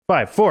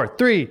5, 4,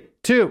 3,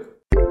 2.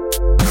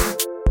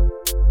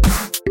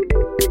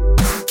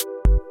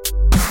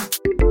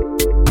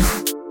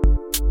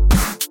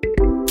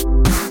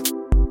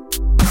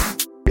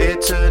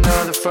 It's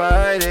another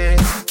Friday.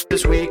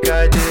 This week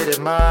I did it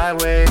my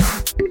way.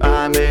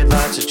 I made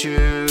lots of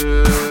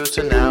juice,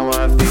 and now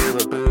I feel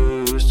a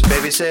boost.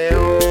 Baby say,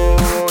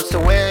 oh, it's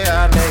the way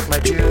I make my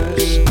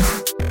juice.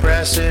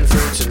 Pressing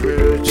fruits and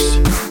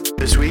roots.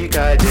 This week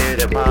I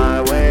did it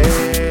my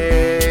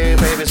way.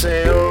 Baby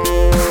say, oh,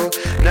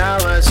 now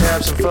let's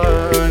have some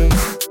fun.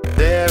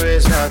 There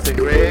is nothing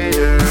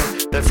greater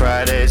than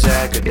Fridays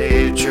at Good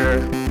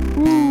Nature.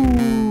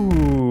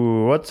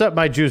 Ooh, what's up,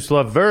 my juice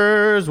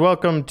lovers?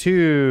 Welcome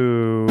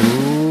to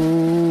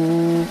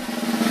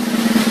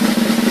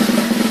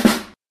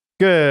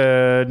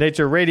Good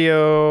Nature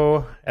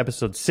Radio,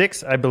 episode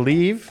 6, I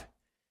believe.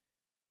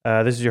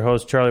 This is your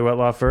host, Charlie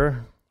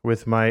Wetlaufer,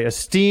 with my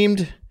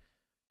esteemed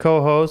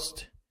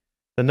co-host,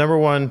 the number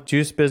one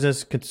juice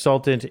business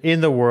consultant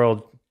in the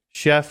world,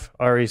 Chef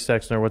Ari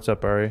Sexner. What's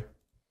up, Ari?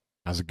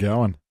 How's it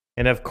going?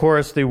 And of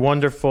course, the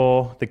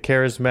wonderful, the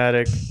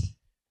charismatic,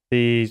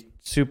 the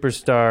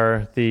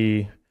superstar,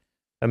 the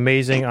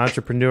amazing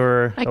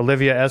entrepreneur,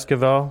 Olivia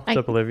Esquivel. What's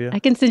up, Olivia? I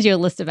can send you a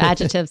list of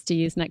adjectives to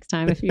use next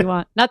time if you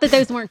want. Not that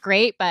those weren't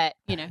great, but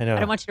I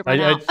don't want you to run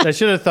out. I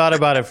should have thought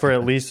about it for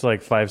at least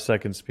like 5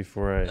 seconds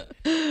before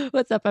I...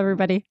 What's up,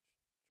 everybody?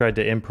 Tried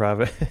to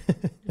improv it.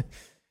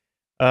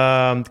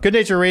 Good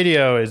Nature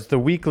Radio is the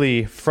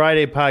weekly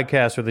Friday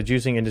podcast where the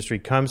juicing industry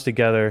comes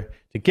together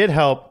to get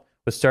help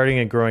with starting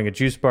and growing a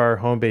juice bar,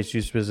 home-based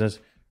juice business,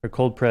 or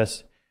cold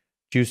press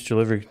juice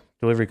delivery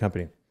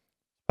company.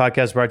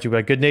 Podcast brought to you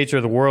by Good Nature,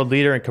 the world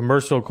leader in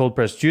commercial cold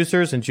press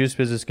juicers and juice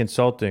business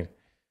consulting.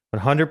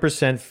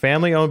 100%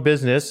 family-owned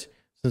business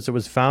since it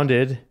was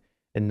founded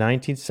in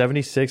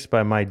 1976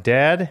 by my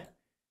dad,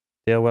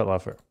 Dale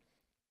Wetlaufer. If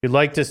you'd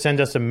like to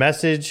send us a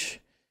message,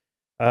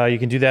 you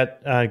can do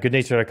that on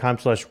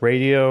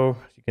goodnature.com/radio.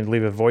 You can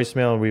leave a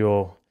voicemail and we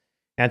will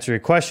answer your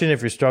question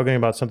if you're struggling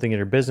about something in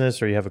your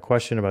business or you have a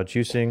question about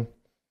juicing.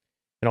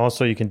 And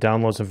also you can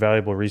download some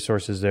valuable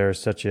resources there,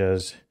 such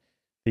as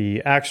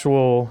the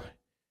actual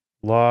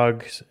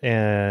logs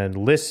and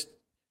list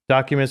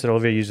documents that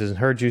Olivia uses in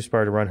her juice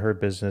bar to run her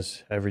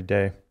business every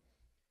day.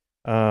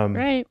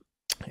 Right.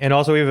 And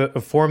also we have a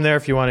form there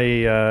if you want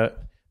a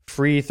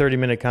free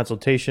 30-minute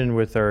consultation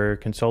with our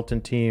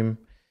consultant team,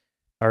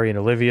 Ari and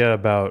Olivia,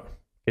 about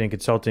getting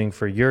consulting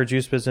for your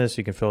juice business.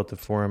 You can fill out the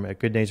form at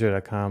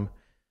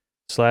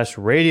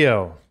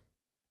goodnature.com/radio.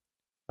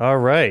 All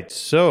right.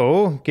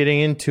 So getting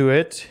into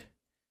it,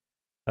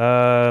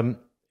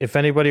 if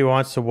anybody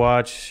wants to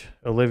watch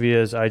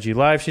Olivia's IG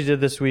Live she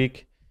did this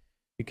week,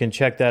 you can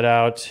check that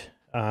out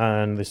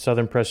on the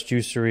Southern Press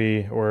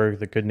Juicery or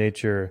the Good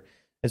Nature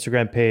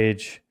Instagram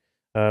page.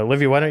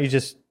 Olivia, why don't you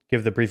just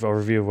give the brief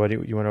overview of what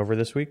you went over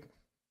this week?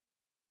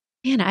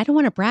 Man, I don't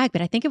want to brag,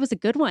 but I think it was a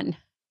good one.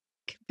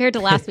 Compared to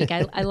last week,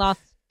 I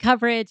lost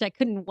coverage. I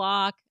couldn't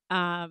walk.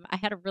 I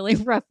had a really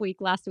rough week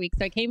last week.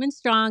 So I came in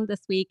strong this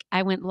week.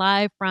 I went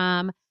live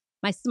from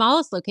my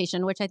smallest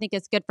location, which I think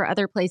is good for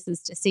other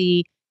places to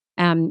see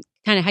kind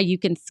of how you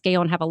can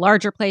scale and have a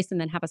larger place and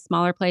then have a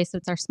smaller place. So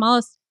it's our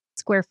smallest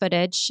square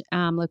footage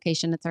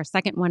location. It's our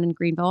second one in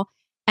Greenville.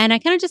 And I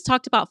kind of just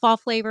talked about fall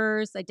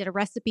flavors. I did a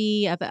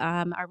recipe of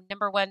our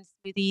number one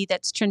smoothie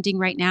that's trending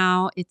right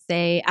now. It's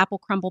a apple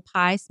crumble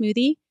pie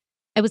smoothie.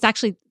 It was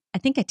actually, I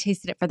think I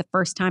tasted it for the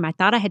first time. I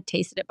thought I had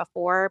tasted it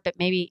before, but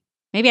maybe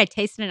I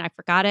tasted it and I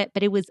forgot it,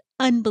 but it was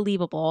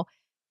unbelievable.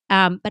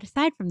 But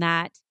aside from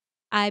that,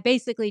 I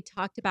basically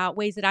talked about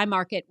ways that I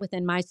market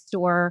within my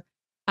store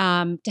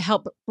to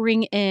help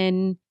bring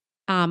in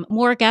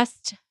more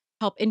guests,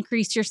 help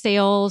increase your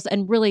sales,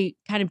 and really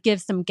kind of give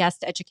some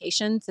guest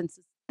education, since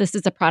this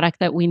is a product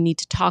that we need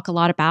to talk a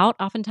lot about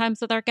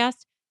oftentimes with our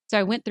guests. So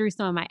I went through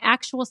some of my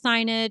actual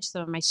signage,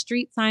 some of my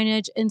street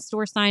signage,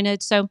 in-store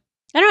signage. So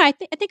I don't know. I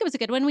think it was a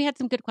good one. We had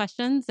some good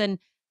questions and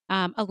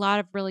a lot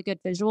of really good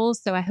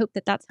visuals. So I hope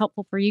that that's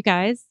helpful for you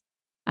guys.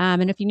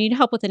 And if you need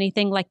help with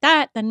anything like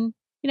that, then,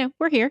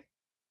 we're here.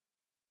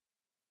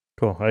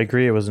 Cool. I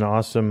agree. It was an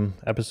awesome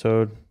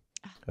episode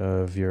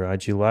of your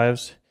IG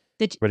Lives.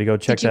 Ready to go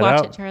check that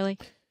out? Did you watch it, Charlie?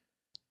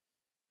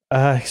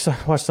 I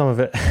watched some of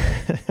it.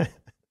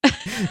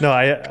 No,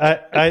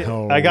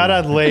 I got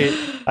on late.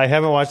 I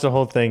haven't watched the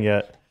whole thing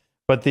yet.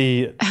 But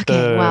the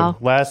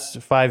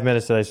last 5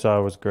 minutes that I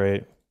saw was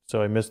great.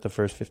 So I missed the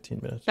first 15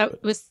 minutes.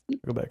 That was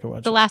go back and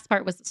watch the last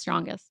part was the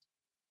strongest.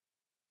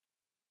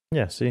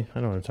 Yeah, see, I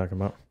know what I'm talking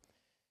about.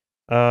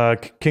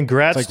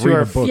 Congrats it's like to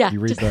our book. You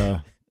read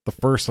the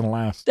first and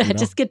last.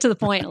 Just get to the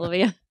point,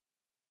 Olivia.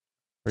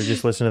 Or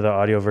just listen to the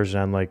audio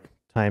version on like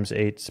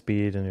 ×8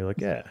 speed, and you're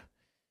like, yeah,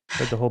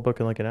 read the whole book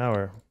in like an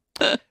hour.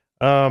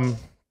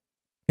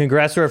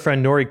 Congrats to our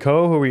friend Nori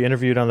Ko, who we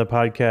interviewed on the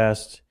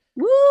podcast.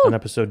 Woo! On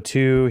episode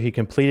 2. He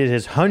completed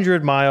his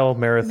 100-mile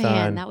marathon.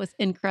 Man, that was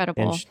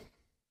incredible. In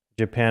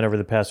Japan over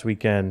the past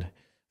weekend,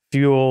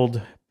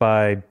 fueled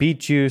by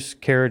beet juice,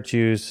 carrot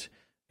juice,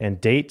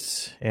 and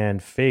dates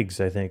and figs,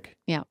 I think.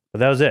 Yeah. But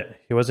that was it.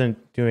 He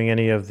wasn't doing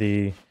any of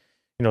the,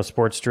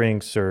 sports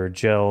drinks or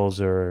gels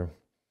or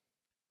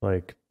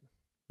like,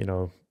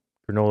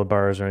 granola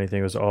bars or anything.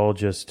 It was all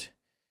just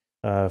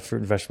fruit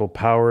and vegetable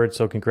powered.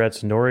 So congrats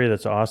to Nori.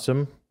 That's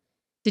awesome.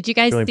 Did you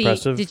guys Really see?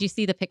 impressive. Did you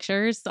see the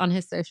pictures on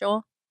his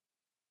social?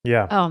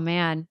 Yeah. Oh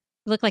man,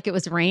 it looked like it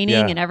was raining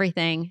Yeah. and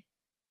everything.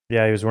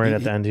 Yeah, he was wearing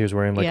at the end. He was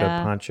wearing like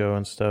Yeah. a poncho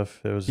and stuff.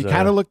 It was. He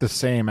kind of looked the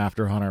same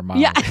after 100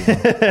 miles.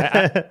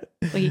 Yeah.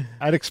 Well,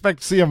 I'd expect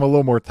to see him a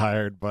little more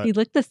tired, but he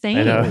looked the same.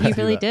 I know. He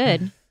really that.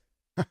 did.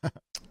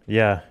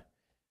 Yeah.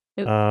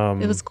 It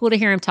was cool to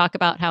hear him talk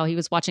about how he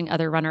was watching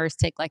other runners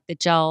take like the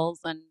gels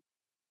and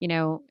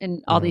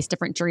and all these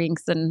different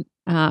drinks, and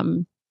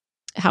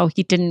how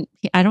he didn't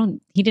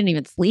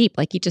even sleep.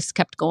 Like he just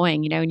kept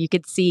going, and you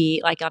could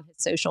see like on his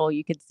social,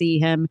 you could see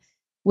him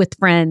with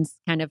friends,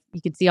 kind of,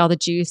 you could see all the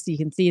juice. You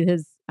can see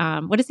his,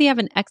 what does he have,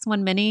 an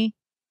X1 Mini?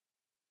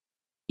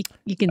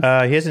 You can,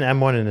 he has an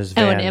M1 in his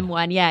van. an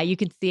M1. Yeah. You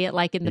can see it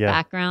like in the Yeah.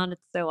 background.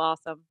 It's so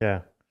awesome.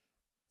 Yeah.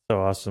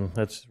 So awesome.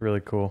 That's really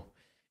cool.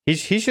 He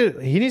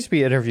needs to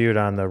be interviewed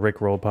on the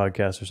Rick Roll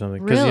podcast or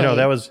something. Because,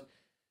 Really?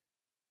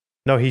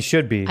 no, he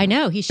should be. I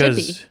know he should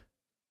be. 'Cause-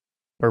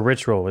 Or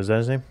Rich Roll, is that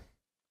his name?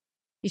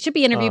 He should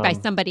be interviewed by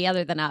Um, somebody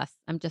other than us.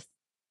 I'm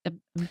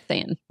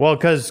saying. Well,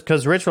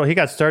 because Rich Roll, he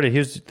got started. He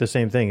was the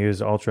same thing. He was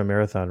an ultra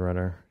marathon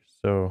runner.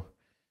 So,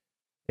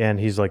 and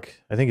he's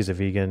like, I think he's a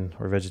vegan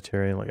or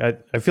vegetarian. Like,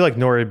 I feel like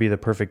Nora would be the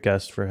perfect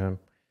guest for him.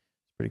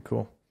 Pretty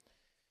cool.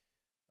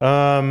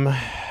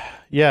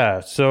 Yeah.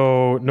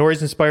 So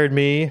Nori's inspired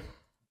me.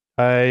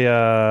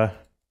 So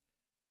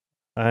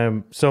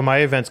my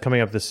event's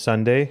coming up this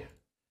Sunday,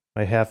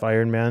 my half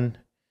Ironman. So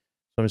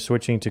I'm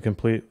switching to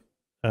complete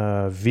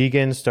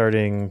vegan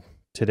starting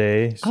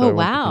today. So Oh, I won't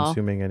wow. be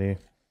consuming any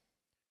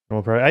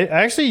normal product.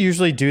 I actually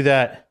usually do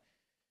that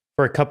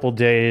for a couple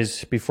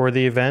days before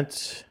the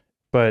event,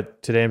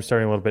 but today I'm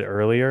starting a little bit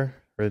earlier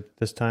or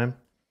this time.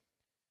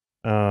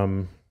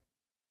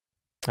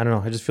 I don't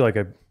know. I just feel like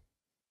I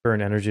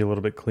burn energy a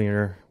little bit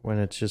cleaner when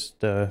it's just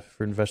fruit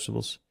and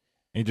vegetables.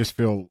 you just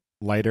feel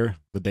lighter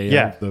the day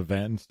Yeah. of the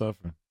event and stuff.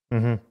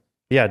 Mm-hmm.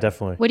 Yeah,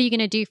 definitely. What are you going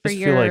to do for Just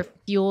feel your like-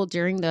 fuel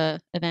during the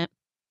event?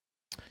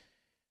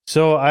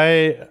 So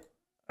I'm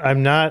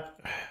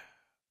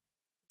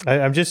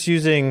just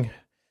using.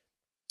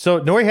 So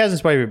Nori has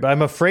inspired me, but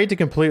I'm afraid to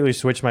completely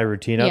switch my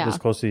routine up Yeah. this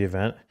close to the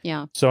event.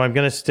 Yeah. So I'm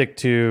gonna stick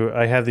to.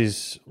 I have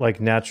these like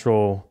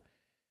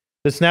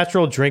this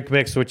natural drink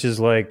mix, which is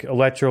like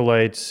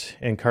electrolytes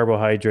and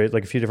carbohydrate,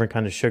 like a few different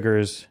kind of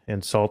sugars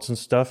and salts and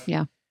stuff.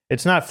 Yeah.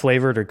 It's not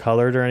flavored or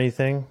colored or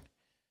anything.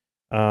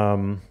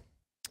 Doing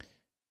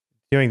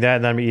that,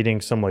 and then I'm eating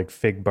some like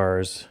fig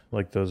bars,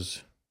 like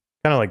those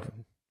kind of like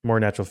more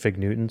natural fig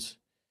Newtons.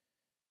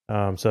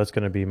 So that's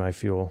going to be my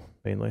fuel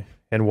mainly,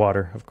 and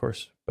water, of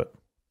course. But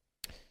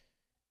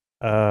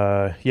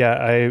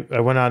yeah, I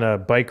went on a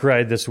bike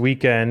ride this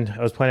weekend.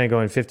 I was planning on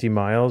going 50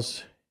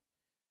 miles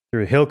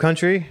through hill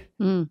country,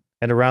 Mm.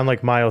 and around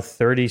like mile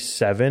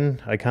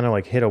 37, I kind of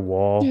like hit a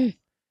wall.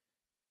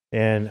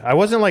 And I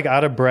wasn't like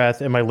out of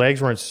breath and my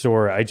legs weren't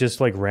sore. I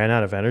just like ran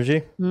out of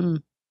energy.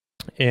 Mm.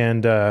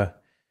 And so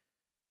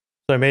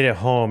I made it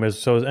home.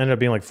 So it ended up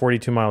being like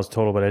 42 miles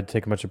total, but I had to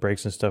take a bunch of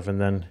breaks and stuff,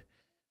 and then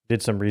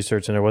did some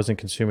research, and I wasn't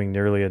consuming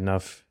nearly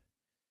enough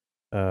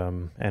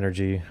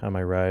energy on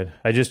my ride.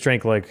 I just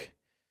drank like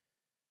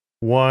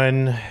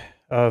one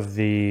of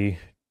the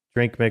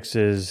drink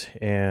mixes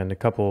and a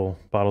couple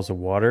bottles of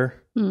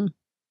water. Mm.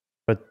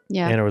 But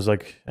Yeah. and it was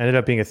like ended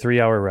up being a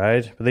 3-hour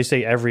ride. But they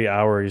say every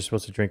hour you're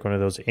supposed to drink one of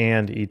those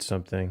and eat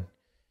something.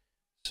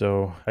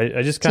 So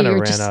I just So kind of you're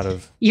ran just- out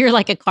of. You're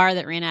like a car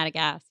that ran out of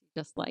gas.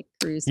 Just like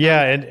cruise.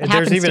 Yeah, home. and It there's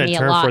happens even to a me a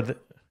term lot. for the.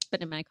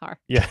 But in my car.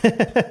 Yeah.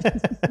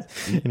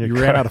 In your You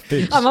ran car. out of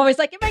figs. I'm always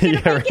like, am I going to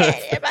Yeah, make right.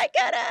 it? Am I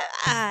going to?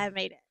 I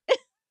made it.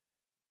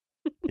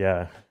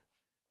 Yeah.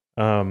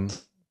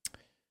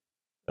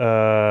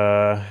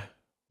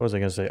 What was I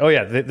going to say? Oh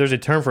yeah, there's a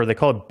term for it. They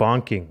call it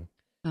bonking,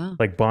 Oh,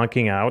 like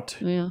bonking out.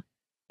 yeah.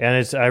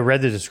 And I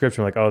read the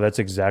description, like, oh, that's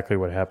exactly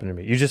what happened to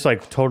me. You just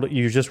like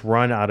you just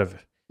run out of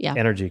Yeah.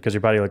 energy because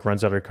your body like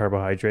runs out of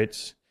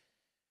carbohydrates.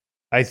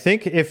 I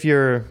think if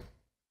you're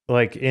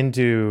like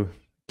into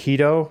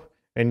keto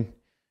and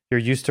you're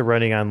used to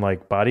running on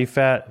like body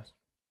fat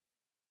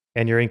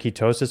and you're in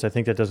ketosis, I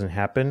think that doesn't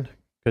happen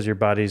because your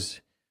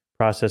body's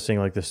processing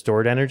like the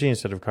stored energy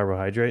instead of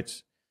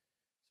carbohydrates.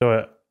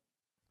 So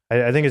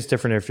I think it's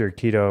different if you're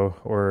keto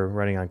or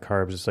running on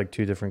carbs. It's like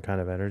two different kind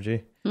of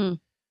energy. Mm.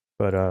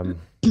 But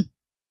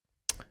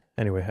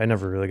anyway, I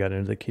never really got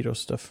into the keto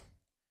stuff.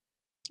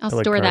 I'll I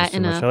like store carbs that too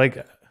in much. a I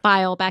like,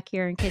 file back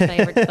here in case I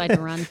ever decide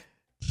to run.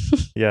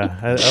 yeah,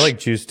 I like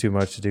juice too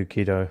much to do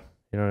keto.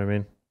 You know what I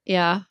mean?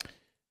 Yeah.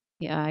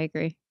 Yeah, I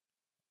agree.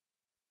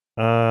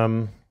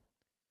 All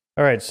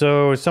right.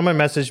 So someone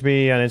messaged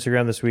me on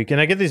Instagram this week,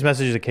 and I get these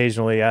messages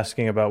occasionally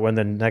asking about when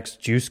the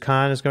next Juice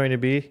Con is going to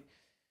be.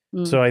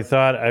 Mm. So I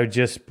thought I would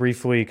just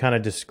briefly kind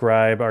of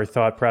describe our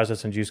thought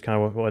process in Juice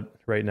Con what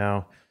right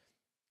now.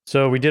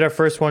 So we did our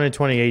first one in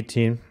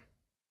 2018.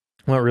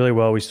 Went really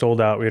well. We sold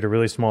out. We had a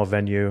really small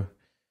venue.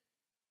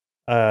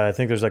 I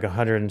think there's like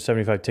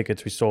 175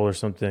 tickets we sold or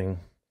something.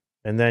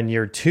 And then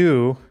year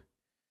 2,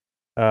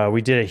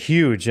 we did a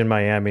huge in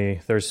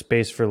Miami. There's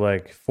space for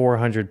like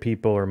 400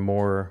 people or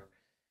more.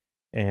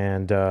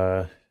 And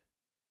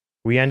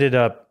we ended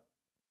up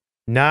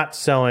not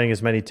selling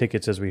as many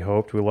tickets as we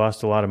hoped. We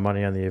lost a lot of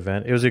money on the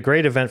event. It was a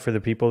great event for the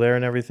people there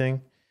and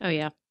everything. Oh,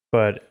 yeah.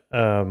 But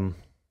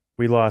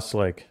we lost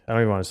like, I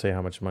don't even want to say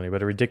how much money,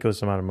 but a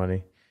ridiculous amount of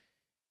money.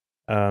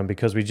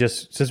 Because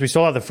since we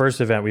sold out the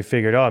first event, we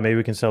figured, maybe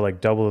we can sell like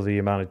double the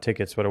amount of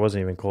tickets, but it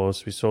wasn't even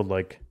close. We sold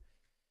like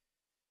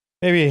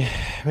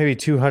maybe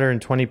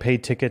 220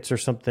 paid tickets or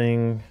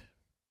something,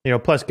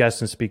 plus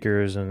guests and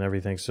speakers and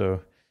everything.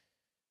 So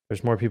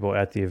there's more people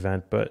at the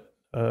event, but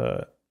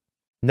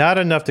not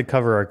enough to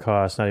cover our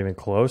costs, not even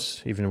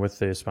close, even with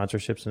the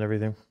sponsorships and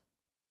everything.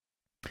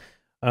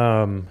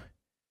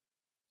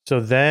 So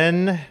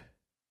then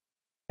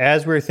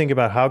as we were thinking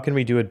about how can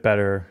we do it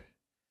better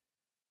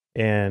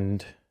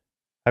and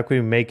how can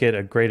we make it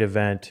a great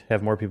event,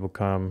 have more people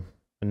come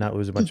and not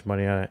lose a bunch of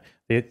money on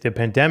it, the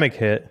pandemic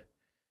hit.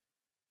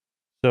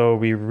 So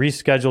we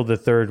rescheduled the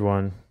third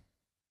one,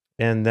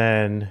 and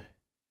then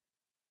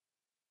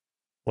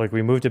like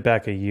we moved it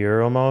back a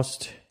year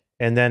almost.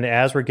 And then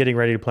as we're getting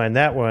ready to plan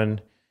that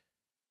one,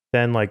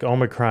 then like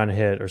Omicron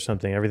hit or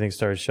something, everything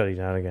started shutting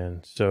down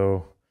again.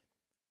 So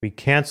we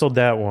canceled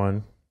that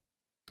one.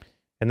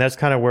 And that's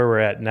kind of where we're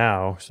at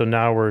now. So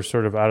now we're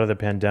sort of out of the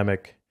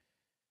pandemic.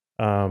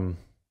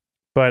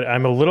 But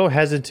I'm a little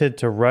hesitant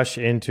to rush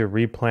into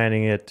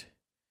replanning it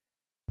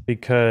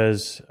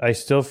because I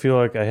still feel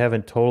like I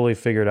haven't totally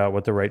figured out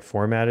what the right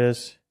format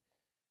is.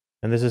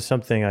 And this is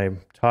something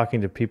I'm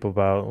talking to people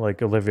about.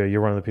 Like Olivia,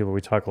 you're one of the people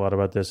we talk a lot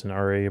about this, and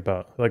Ari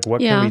about like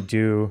what can we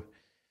do.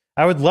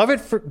 I would love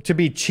it to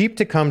be cheap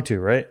to come to,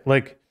 right?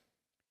 Like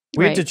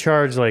we had to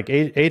charge like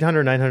 $800,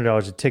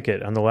 $900 a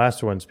ticket on the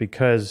last ones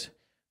because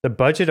the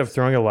budget of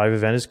throwing a live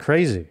event is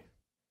crazy.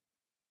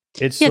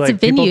 It's like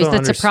it's venues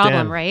that's a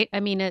problem, right? I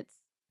mean, it's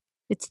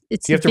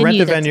you have to rent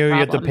the venue, you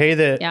have to pay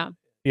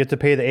you have to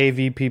pay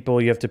the AV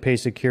people, you have to pay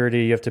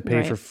security, you have to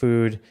pay for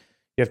food,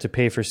 you have to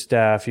pay for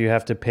staff, you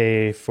have to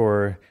pay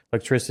for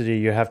electricity,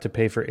 you have to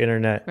pay for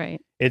internet. Right.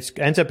 It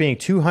ends up being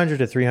 $200,000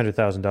 to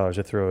 $300,000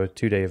 to throw a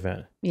 2-day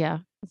event. Yeah.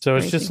 So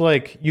crazy. It's just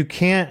like you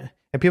can't,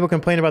 and people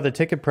complain about the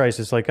ticket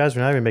prices. Like, guys,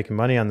 we're not even making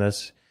money on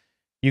this.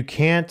 You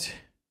can't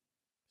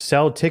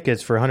sell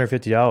tickets for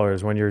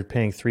 $150 when you're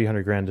paying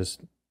 $300,000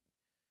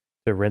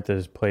 to rent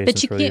this place.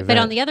 But you can't. But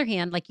on the other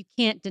hand, like you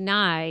can't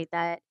deny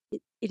that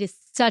it is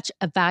such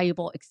a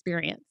valuable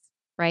experience,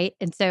 right?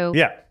 And so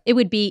it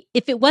would be,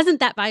 if it wasn't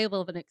that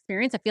valuable of an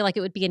experience, I feel like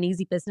it would be an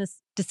easy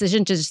business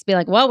decision to just be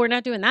like, well, we're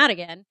not doing that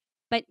again.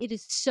 But it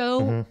is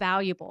so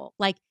valuable.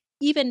 Like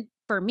even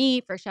for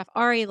me, for Chef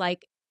Ari,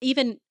 like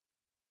even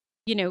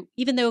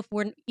though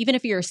even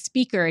if you're a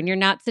speaker and you're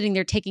not sitting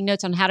there taking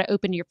notes on how to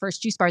open your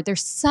first juice bar,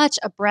 there's such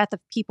a breadth of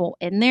people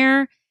in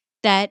there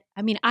that,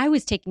 I mean, I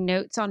was taking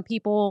notes on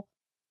people,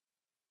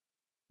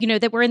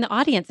 that were in the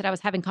audience that I was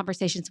having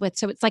conversations with.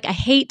 So it's like, I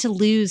hate to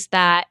lose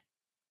that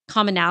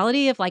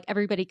commonality of like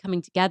everybody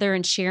coming together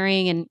and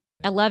sharing. And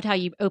I loved how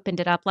you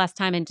opened it up last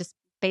time and just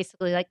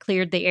basically like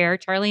cleared the air,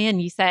 Charlie.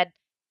 And you said,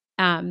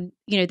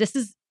 this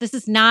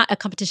is not a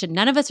competition.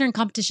 None of us are in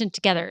competition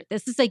together.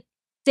 This is a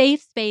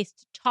safe space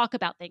to talk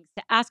about things,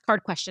 to ask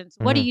hard questions.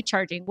 What are you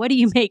charging? What are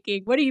you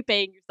making? What are you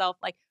paying yourself?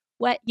 Like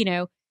what,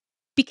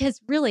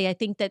 because really, I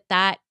think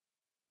that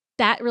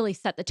really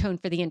set the tone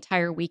for the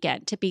entire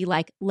weekend to be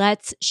like,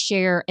 let's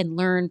share and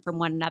learn from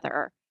one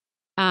another.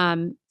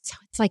 So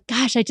it's like,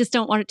 gosh, I just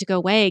don't want it to go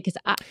away because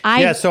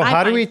So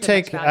how do we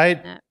take?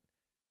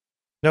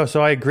 No,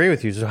 so I agree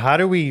with you. So how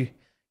do we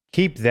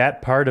keep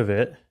that part of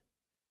it?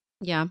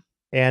 Yeah,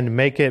 and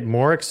make it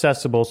more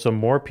accessible so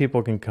more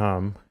people can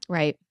come,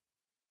 right?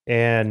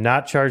 And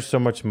not charge so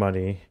much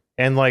money.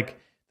 And like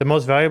the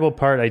most valuable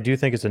part, I do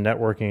think, is the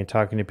networking and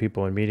talking to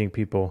people and meeting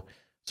people.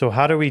 So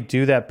how do we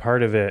do that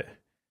part of it?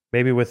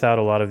 Maybe without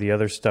a lot of the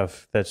other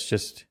stuff that's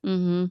just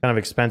kind of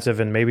expensive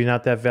and maybe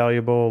not that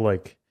valuable.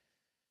 Like,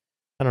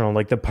 I don't know,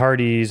 like the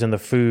parties and the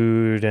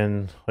food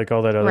and like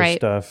all that other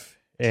stuff.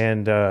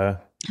 And I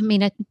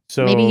mean,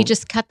 so maybe you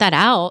just cut that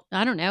out.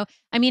 I don't know.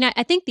 I mean,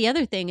 I think the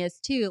other thing is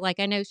too, like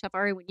I know Chef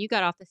Ari, when you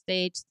got off the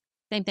stage,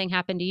 same thing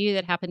happened to you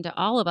that happened to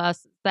all of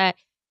us, that,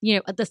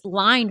 this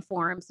line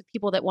forms of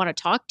people that want to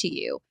talk to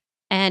you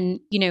and,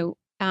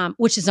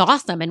 which is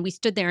awesome. And we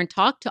stood there and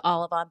talked to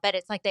all of them, but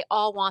it's like they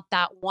all want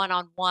that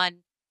one-on-one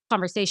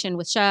conversation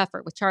with Chef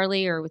or with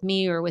Charlie or with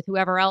me or with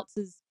whoever else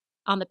is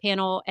on the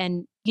panel.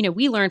 And,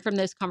 we learn from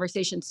those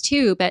conversations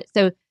too. But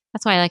so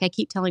that's why, like I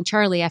keep telling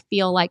Charlie, I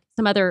feel like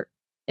some other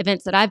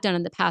events that I've done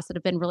in the past that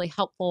have been really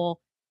helpful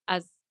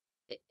and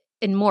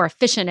more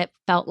efficient, it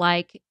felt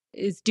like,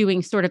 is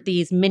doing sort of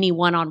these mini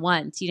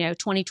one-on-ones,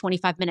 20,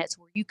 25 minutes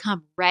where you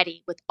come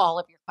ready with all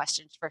of your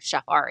questions for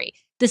Chef Ari.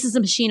 This is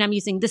the machine I'm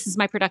using. This is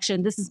my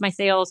production. This is my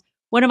sales.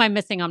 What am I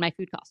missing on my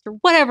food cost or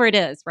whatever it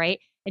is, right?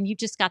 And you've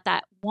just got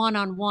that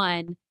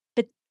one-on-one.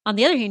 But on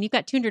the other hand, you've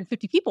got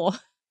 250 people,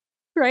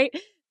 right?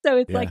 So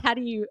it's like, how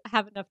do you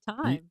have enough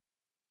time?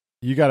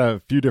 you got a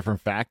few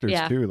different factors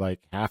Yeah. too. Like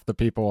half the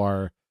people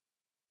are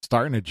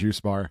starting a juice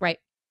bar, Right.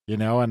 you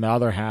know, and the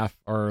other half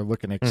are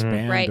looking to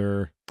expand Right.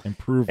 or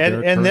improve their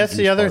And current that's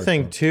the juice other bar,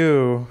 thing so-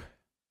 too,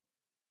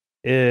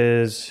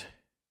 is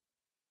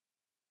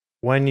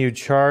when you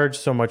charge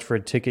so much for a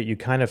ticket, you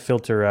kind of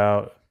filter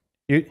out.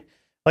 You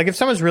like if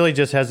someone's really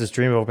just has this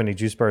dream of opening a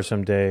juice bar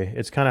someday,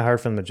 it's kind of hard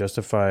for them to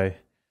justify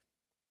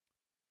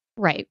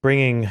Right.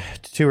 bringing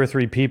 2 or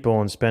 3 people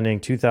and spending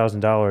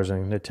 $2,000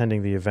 and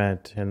attending the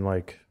event. And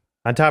like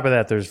on top of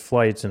that, there's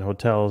flights and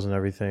hotels and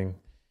everything.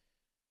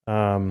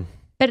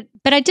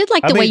 But I did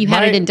like I the way mean, you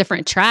had it my- in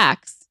different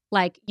tracks.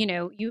 Like, you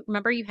know, you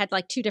remember you had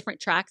like 2 different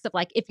tracks of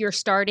like if you're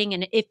starting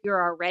and if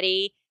you're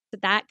already. So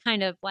that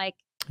kind of like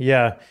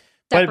Yeah.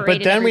 But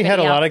separated then we had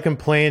a everybody lot out. of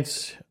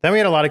complaints. Then we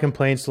had a lot of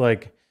complaints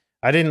like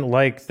I didn't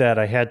like that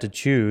I had to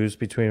choose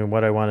between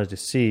what I wanted to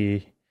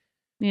see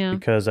Yeah.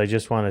 because I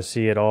just want to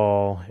see it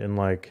all. And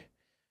like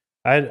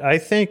I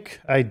think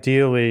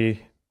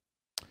ideally,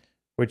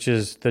 which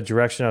is the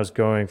direction I was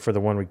going for the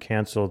one we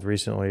canceled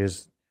recently,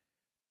 is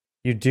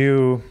you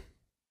do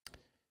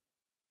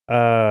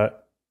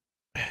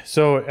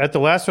so at the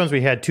last ones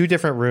we had 2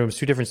 different rooms,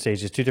 2 different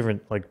stages, 2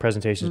 different like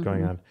presentations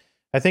going on.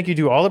 I think you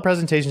do all the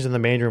presentations in the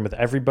main room with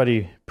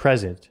everybody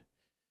present.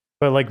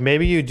 But like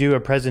maybe you do a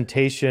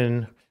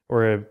presentation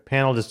or a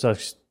panel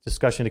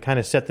discussion to kind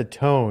of set the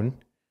tone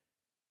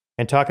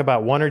and talk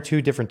about 1 or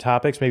 2 different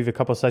topics, maybe a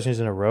couple of sessions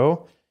in a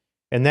row.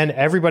 And then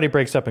everybody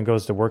breaks up and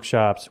goes to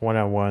workshops,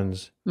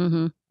 one-on-ones,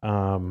 kind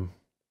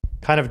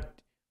of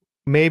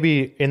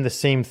maybe in the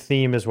same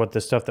theme as what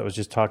the stuff that was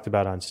just talked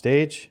about on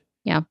stage.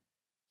 Yeah.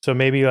 So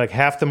maybe like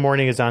half the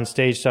morning is on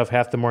stage stuff,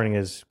 half the morning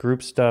is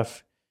group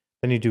stuff.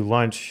 Then you do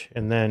lunch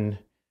and then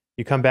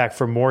you come back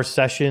for more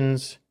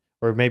sessions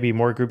or maybe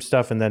more group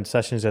stuff and then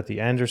sessions at the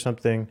end or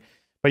something.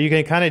 But you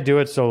can kind of do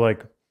it so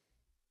like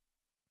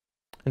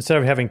instead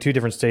of having 2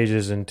 different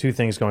stages and 2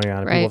 things going on,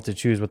 and Right. people have to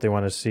choose what they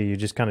want to see, you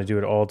just kind of do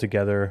it all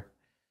together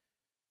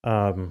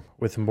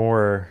with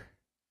more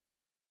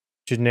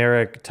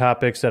generic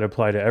topics that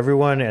apply to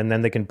everyone. And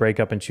then they can break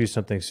up and choose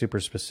something super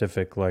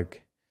specific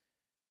like,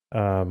 you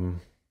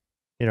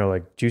know,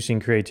 like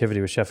juicing creativity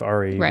with Chef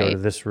Ari, you go Right. to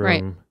this room.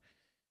 Right.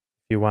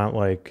 You want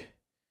like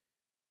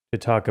to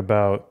talk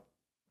about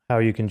how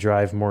you can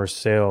drive more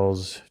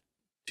sales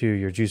to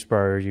your juice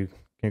bar, you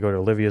can go to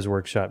Olivia's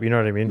workshop. You know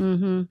what I mean?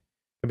 Mm-hmm.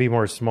 It'd be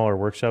more smaller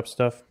workshop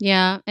stuff.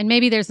 Yeah. And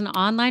maybe there's an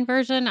online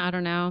version. I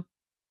don't know.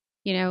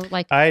 You know,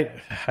 like I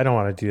don't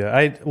want to do that.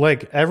 I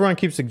like everyone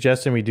keeps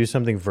suggesting we do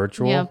something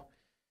virtual. Yeah.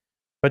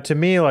 But to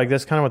me, like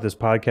that's kind of what this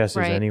podcast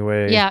Right. is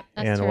anyway. Yeah,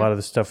 that's and true. a lot of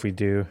the stuff we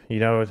do, you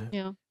know,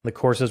 Yeah. the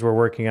courses we're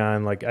working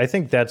on, like I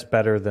think that's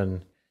better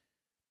than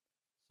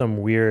some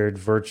weird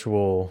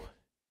virtual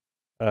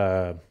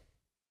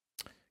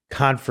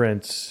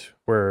conference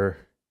where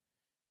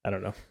I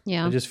don't know.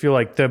 Yeah. I just feel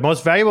like the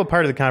most valuable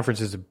part of the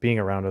conference is being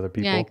around other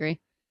people. Yeah, I agree.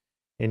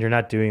 And you're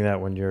not doing that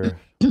when you're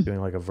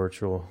doing like a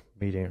virtual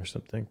meeting or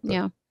something. But-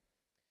 Yeah.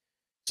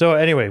 So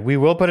anyway, we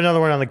will put another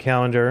one on the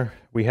calendar.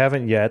 We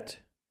haven't yet.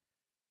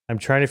 I'm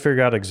trying to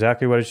figure out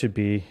exactly what it should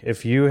be.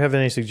 If you have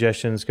any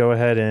suggestions, go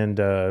ahead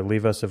and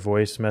leave us a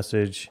voice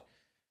message.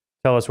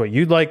 Tell us what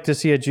you'd like to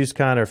see at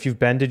JuiceCon, or if you've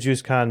been to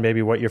JuiceCon,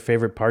 maybe what your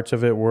favorite parts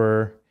of it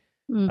were.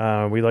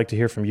 We'd like to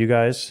hear from you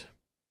guys.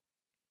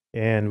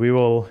 And we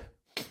will...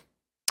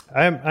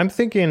 I'm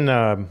thinking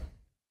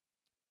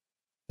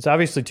it's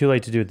obviously too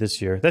late to do it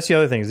this year. That's the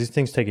other thing, is these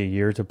things take a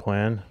year to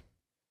plan.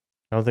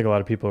 I don't think a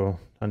lot of people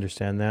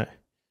understand that.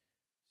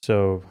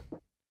 So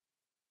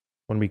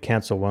when we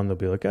cancel one, they'll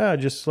be like,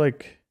 just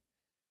like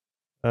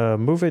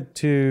move it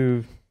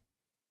to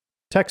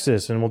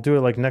Texas and we'll do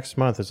it like next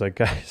month. It's like,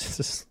 guys, this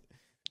is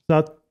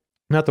not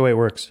the way it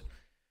works.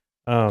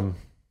 I'm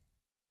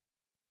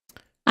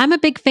a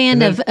big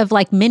fan of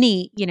like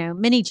mini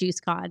juice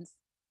cons.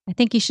 I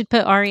think you should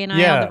put Ari and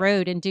I on the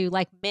road and do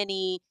like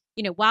mini,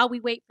 while we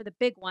wait for the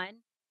big one.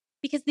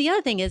 Because the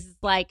other thing is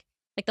like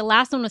the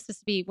last one was supposed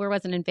to be, where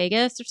was it, in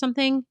Vegas or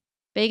something?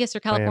 Vegas or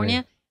California?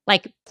 Miami.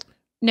 Like,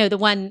 no, the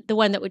one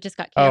that just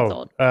got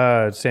canceled.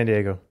 San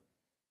Diego.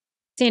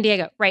 San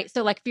Diego, right.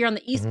 So like if you're on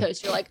the East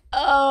Coast, you're like,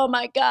 oh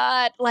my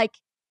God, like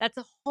that's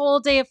a whole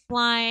day of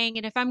flying.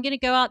 And if I'm going to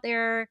go out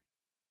there,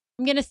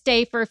 I'm going to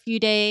stay for a few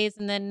days.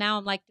 And then now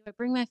I'm like, do I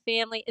bring my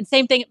family? And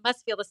same thing, it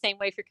must feel the same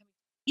way if you're coming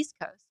to the East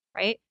Coast,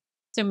 right?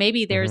 So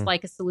maybe there's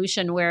like a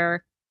solution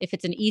where if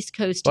it's an East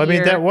Coast year, I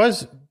mean, that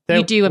was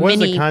you do a was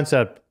mini the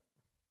concept.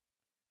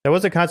 That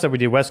was the concept. We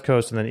did West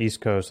Coast and then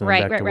East Coast and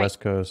then back to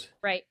West Coast.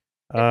 Right.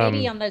 But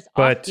maybe on those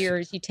off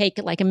years, you take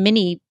like a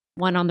mini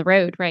one on the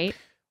road, right?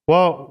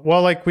 Well,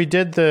 like we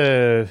did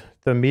the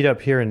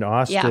meetup here in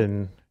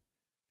Austin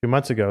a few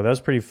months ago. That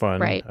was pretty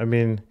fun. Right. I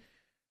mean,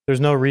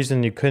 there's no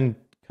reason you couldn't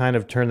kind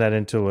of turn that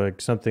into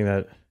like something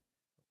that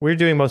we're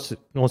doing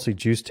mostly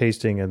juice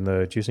tasting and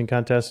the juicing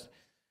contest,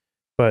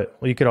 but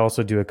you could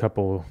also do a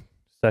couple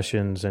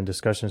sessions and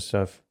discussion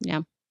stuff.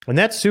 Yeah. And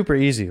that's super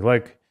easy.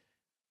 Like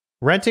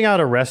renting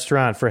out a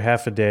restaurant for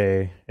half a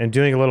day and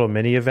doing a little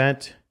mini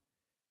event,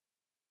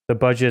 the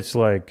budget's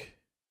like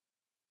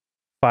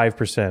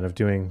 5% of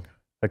doing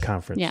a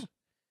conference. Yeah.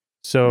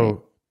 So Right.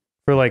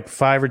 for like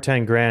 5 or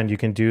 10 grand, you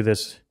can do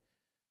this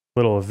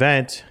little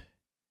event.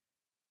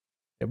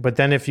 But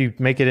then if you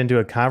make it into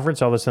a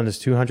conference, all of a sudden it's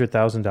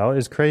 $200,000.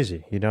 It's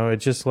crazy. You know,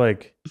 it's just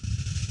like,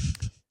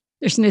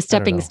 There's no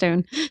stepping know.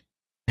 stone.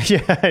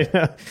 yeah, I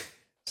know.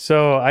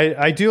 So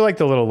I do like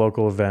the little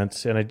local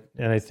events, and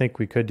I think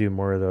we could do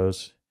more of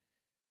those.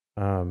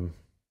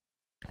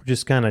 We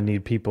just kind of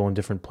need people in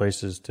different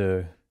places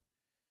to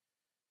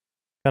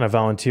kind of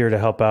volunteer to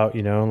help out,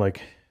 you know,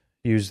 like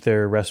use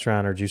their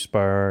restaurant or juice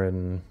bar,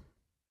 and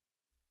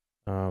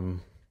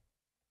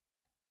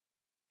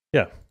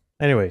yeah.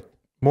 Anyway,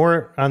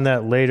 more on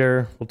that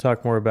later. We'll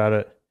talk more about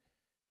it.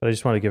 But I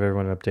just want to give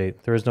everyone an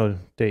update. There is no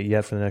date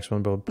yet for the next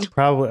one, but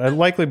probably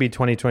likely be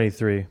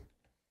 2023.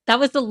 That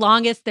was the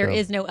longest. There So.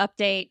 is no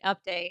update.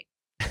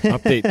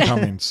 Update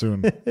coming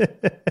soon.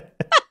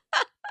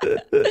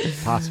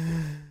 Possible.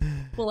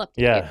 We'll update.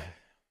 Yeah.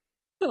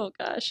 You. Oh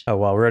gosh. Oh,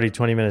 wow. We're already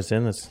 20 minutes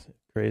in. That's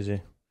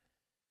crazy.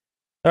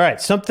 All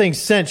right. Something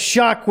sent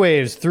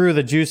shockwaves through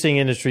the juicing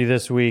industry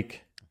this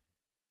week.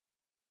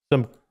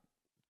 Some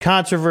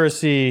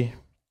controversy.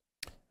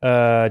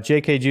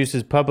 JK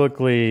Juices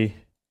publicly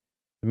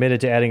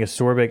admitted to adding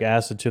ascorbic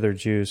acid to their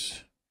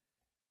juice,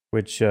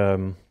 which I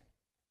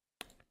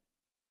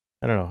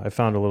don't know. I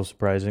found a little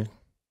surprising,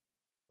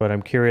 but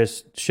I'm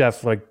curious,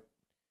 Chef. Like,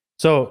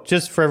 so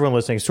just for everyone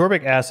listening,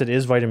 ascorbic acid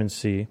is vitamin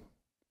C.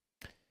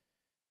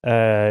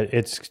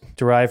 It's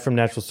derived from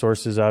natural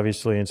sources,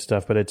 obviously, and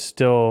stuff, but it's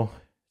still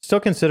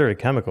considered a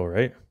chemical,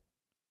 right?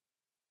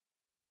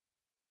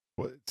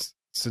 Well, it's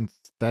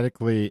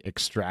synthetically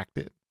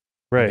extracted.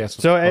 Right.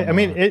 So I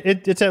mean,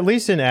 it's at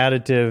least an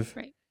additive,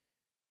 Right.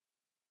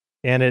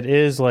 And it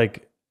is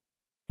like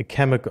a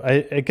chemical.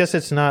 I guess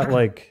it's not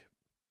like.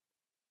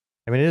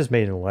 I mean, it is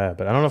made in a lab,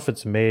 but I don't know if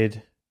it's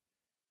made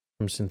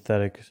from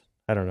synthetic.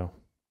 I don't know.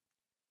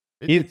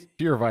 It's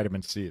pure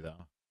vitamin C,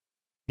 though.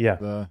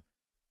 Yeah.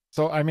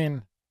 So I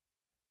mean,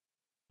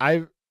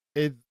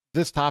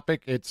 this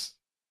topic it's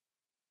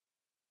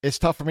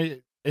tough for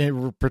me.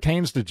 It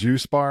pertains to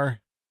juice bar,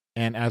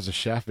 and as a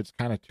chef, it's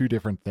kind of two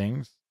different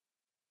things,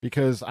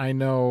 because I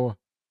know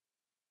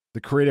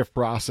the creative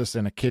process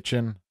in a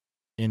kitchen,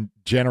 in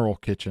general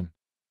kitchen,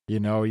 you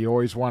know, you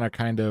always want to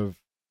kind of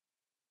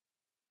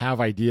have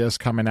ideas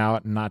coming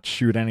out and not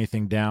shoot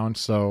anything down.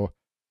 So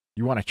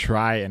you want to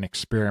try and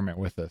experiment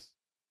with this.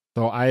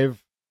 So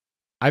I've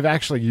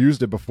actually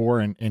used it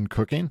before in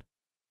cooking.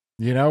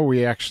 You know,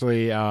 we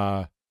actually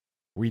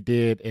we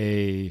did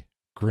a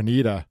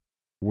granita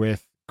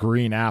with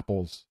green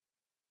apples,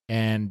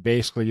 and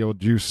basically you'll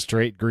juice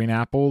straight green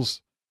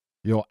apples.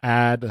 You'll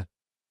add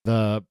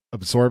the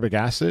ascorbic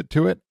acid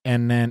to it,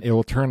 and then it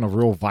will turn a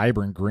real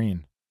vibrant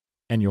green,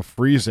 and you'll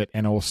freeze it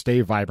and it will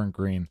stay vibrant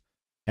green,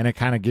 and it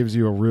kind of gives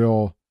you a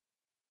real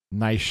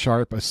nice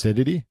sharp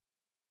acidity,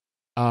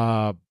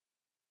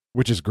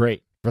 which is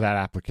great for that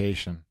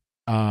application.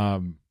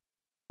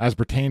 As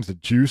pertains to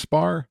juice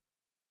bar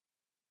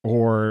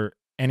or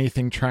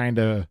anything trying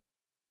to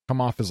come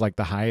off as like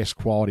the highest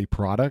quality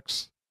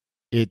products,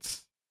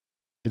 it's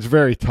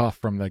very tough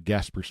from the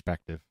guest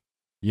perspective,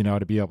 you know,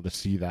 to be able to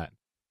see that.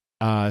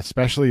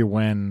 Especially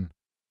when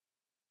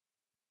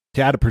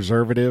to add a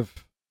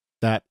preservative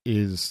that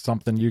is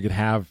something you could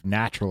have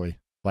naturally,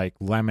 like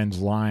lemons,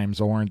 limes,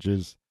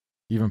 oranges,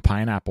 even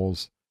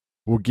pineapples,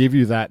 will give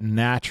you that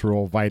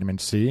natural vitamin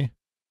C.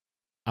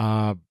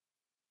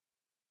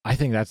 I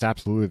think that's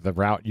absolutely the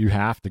route you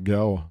have to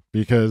go,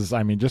 because,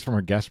 I mean, just from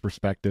a guest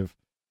perspective,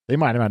 they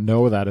might not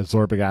know that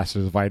ascorbic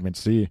acid is vitamin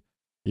C,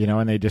 you know,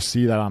 and they just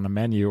see that on the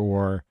menu,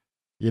 or,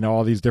 you know,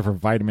 all these different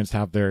vitamins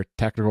have their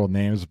technical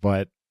names,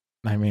 but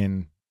I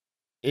mean,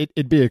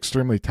 it'd be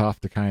extremely tough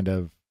to kind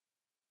of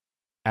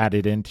add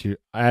it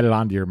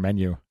onto your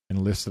menu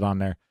and list it on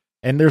there.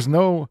 And there's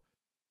not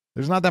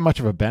that much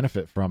of a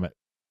benefit from it,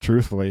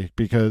 truthfully,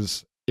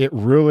 because it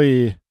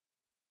really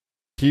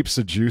keeps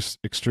the juice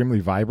extremely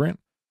vibrant.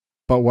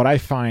 But what I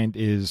find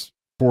is,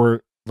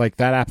 for like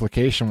that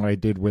application, what I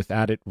did with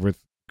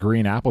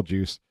green apple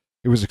juice,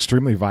 it was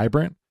extremely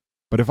vibrant.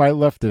 But if I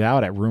left it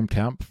out at room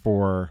temp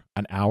for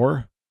an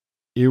hour,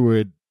 it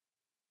would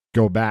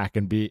go back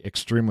and be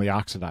extremely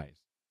oxidized.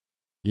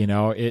 You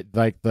know, it,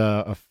 like,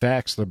 the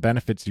effects, the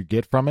benefits you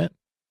get from it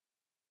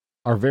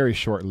are very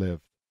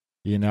short-lived.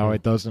 You know,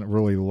 It doesn't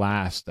really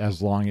last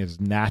as long as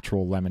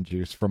natural lemon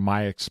juice, from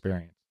my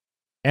experience.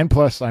 And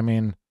plus, I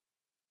mean,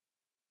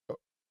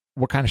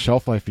 what kind of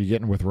shelf life are you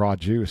getting with raw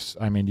juice?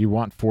 I mean, you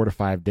want 4 to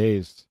 5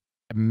 days.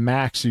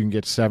 Max, you can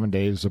get 7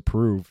 days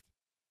approved.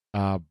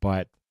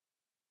 But,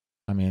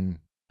 I mean,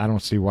 I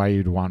don't see why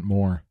you'd want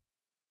more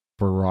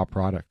for a raw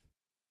product.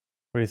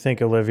 What do you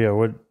think, Olivia?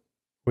 Would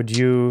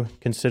you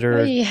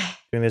consider doing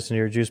this in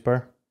your juice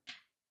bar?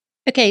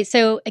 Okay,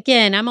 so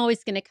again, I'm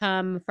always going to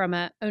come from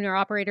a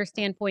owner-operator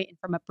standpoint and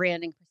from a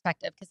branding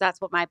perspective, because that's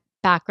what my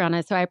background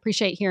is. So I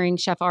appreciate hearing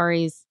Chef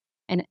Ari's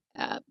and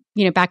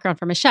background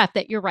from a chef,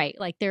 that you're right.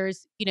 Like,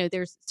 there's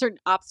certain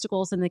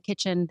obstacles in the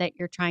kitchen that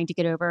you're trying to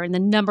get over, and the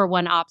number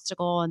one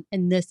obstacle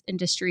in this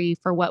industry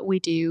for what we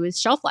do is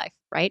shelf life,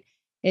 right?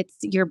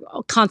 you're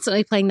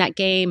constantly playing that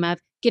game of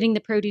getting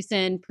the produce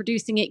in,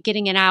 producing it,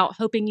 getting it out,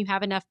 hoping you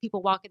have enough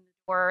people walk in the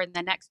door in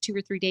the next 2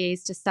 or 3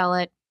 days to sell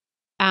it.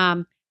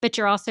 But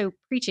you're also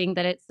preaching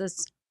that it's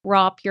this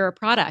raw, pure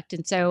product.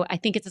 And so I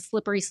think it's a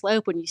slippery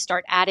slope when you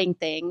start adding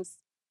things,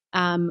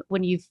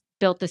 when you've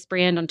built this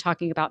brand on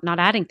talking about not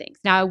adding things.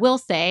 Now, I will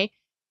say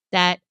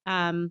that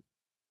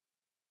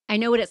I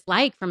know what it's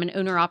like from an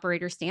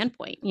owner-operator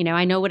standpoint.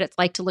 I know what it's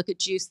like to look at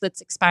juice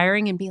that's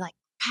expiring and be like,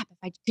 crap, if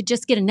I could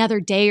just get another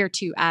day or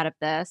two out of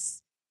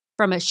this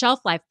from a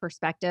shelf life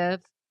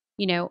perspective,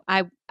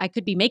 I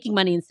could be making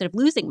money instead of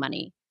losing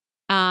money.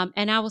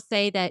 And I will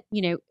say that,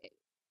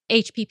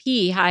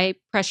 HPP, high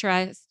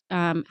pressure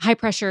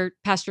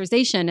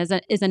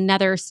pasteurization is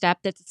another step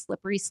that's a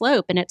slippery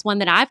slope. And it's one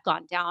that I've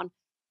gone down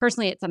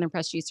personally at Southern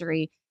Press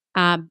Juicery.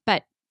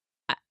 But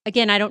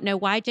again, I don't know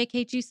why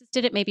JK Juices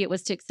did it. Maybe it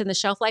was to extend the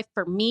shelf life.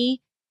 For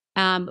me,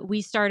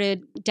 we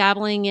started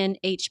dabbling in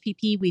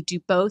HPP. We do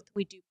both.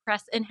 We do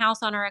press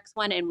in-house on our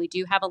X1, and we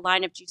do have a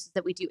line of juices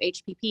that we do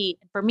HPP.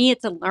 And for me,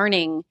 it's a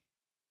learning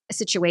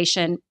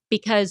situation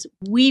because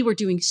we were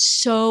doing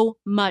so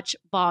much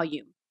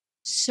volume.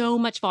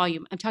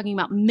 I'm talking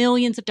about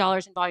millions of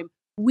dollars in volume.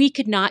 We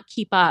could not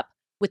keep up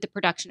with the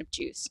production of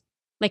juice.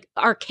 Like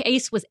our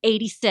case was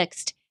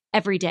 86th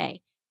every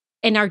day.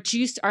 And our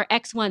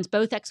X1s,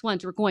 both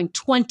X1s were going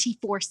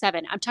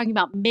 24/7. I'm talking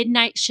about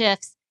midnight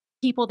shifts,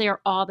 people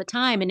there all the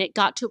time. And it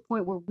got to a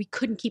point where we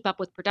couldn't keep up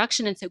with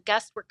production. And so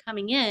guests were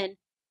coming in.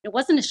 It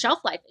wasn't a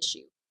shelf life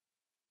issue.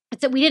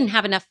 It's that we didn't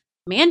have enough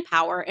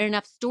manpower and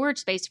enough storage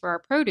space for our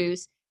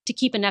produce to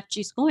keep enough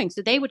juice going.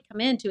 So they would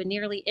come into a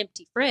nearly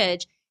empty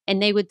fridge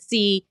and they would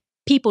see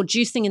people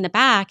juicing in the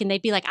back and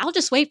they'd be like, I'll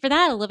just wait for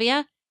that,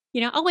 Olivia.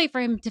 I'll wait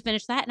for him to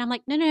finish that. And I'm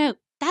like, no,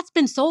 that's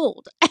been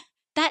sold.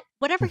 That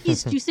whatever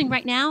he's juicing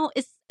right now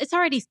it's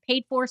already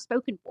paid for,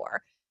 spoken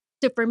for.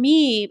 So for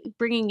me,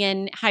 bringing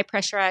in high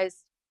pressure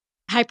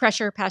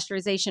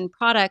pasteurization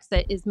products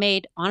that is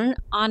made on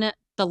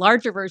the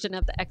larger version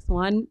of the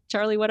X1,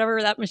 Charlie,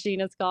 whatever that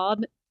machine is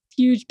called,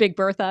 huge Big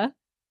Bertha.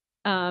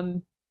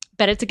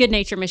 But it's a Good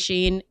Nature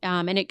machine,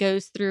 and it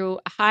goes through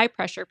a high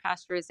pressure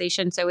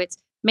pasteurization. So it's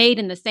made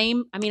in the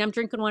same, I'm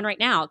drinking one right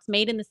now. It's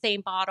made in the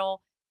same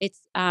bottle.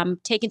 It's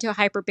taken to a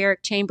hyperbaric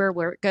chamber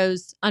where it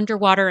goes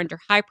underwater under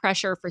high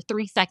pressure for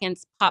 3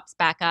 seconds, pops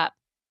back up.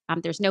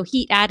 There's no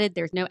heat added.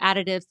 There's no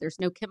additives. There's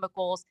no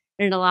chemicals.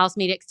 And it allows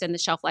me to extend the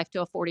shelf life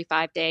to a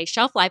 45-day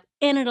shelf life.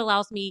 And it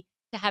allows me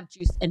to have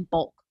juice in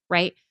bulk,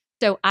 right?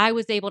 So I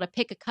was able to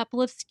pick a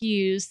couple of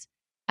SKUs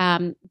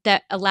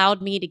that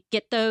allowed me to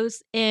get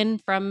those in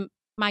from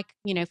my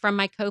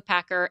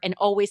co-packer and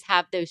always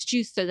have those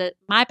juice so that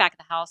my back of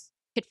the house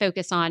could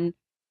focus on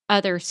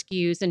other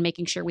SKUs and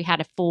making sure we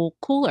had a full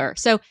cooler.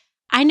 So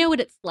I know what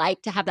it's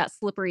like to have that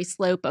slippery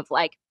slope of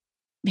like,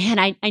 man,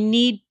 I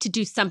need to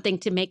do something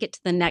to make it to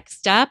the next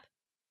step.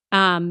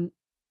 And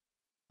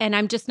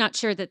I'm just not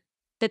sure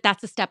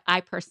that's a step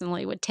I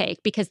personally would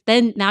take, because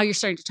then now you're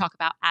starting to talk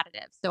about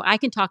additives. So I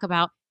can talk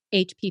about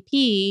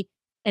HPP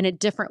in a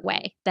different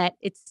way, that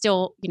it's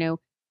still,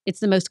 it's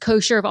the most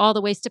kosher of all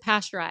the ways to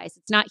pasteurize.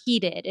 It's not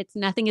heated.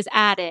 Nothing is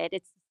added.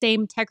 It's the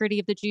same integrity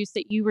of the juice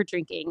that you were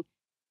drinking.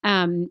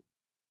 I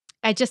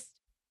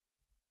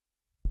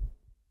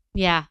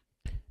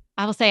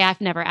will say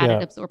I've never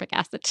added ascorbic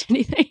acid to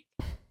anything.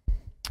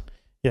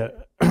 Yeah.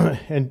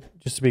 And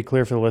just to be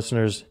clear for the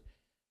listeners,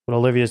 what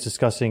Olivia is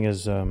discussing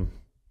is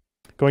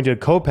going to a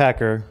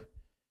co-packer,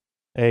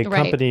 a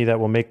company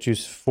that will make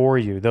juice for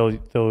you.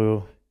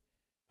 They'll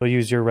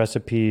use your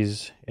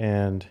recipes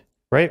and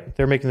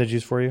they're making the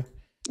juice for you.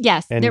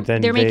 Yes, and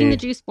they're making the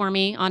juice for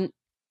me on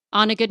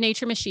a Good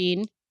Nature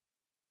machine,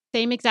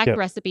 same exact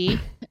recipe.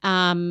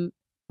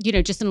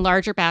 Just in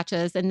larger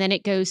batches, and then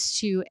it goes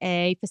to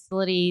a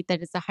facility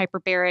that is has a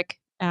hyperbaric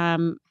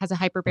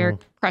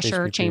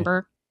pressure HPP.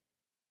 chamber,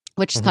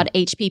 which is called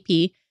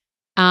HPP.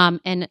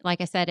 And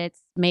like I said,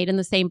 it's made in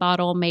the same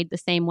bottle, made the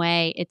same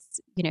way. It's,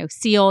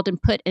 sealed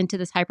and put into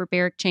this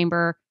hyperbaric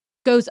chamber,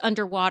 goes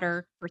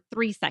underwater for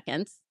 3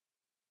 seconds.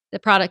 The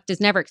product is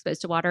never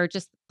exposed to water,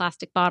 just the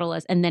plastic bottle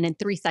is. And then in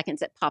 3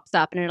 seconds, it pops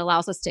up and it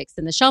allows us to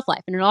extend the shelf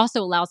life. And it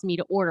also allows me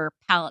to order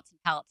pallets and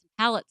pallets and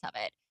pallets of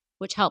it,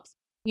 which helps,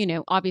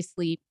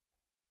 obviously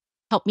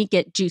help me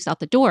get juice out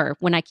the door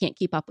when I can't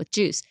keep up with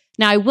juice.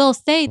 Now, I will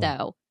say,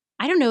 though,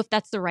 I don't know if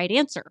that's the right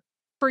answer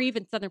for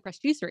even Southern Press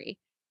Juicery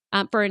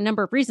for a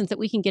number of reasons that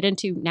we can get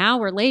into now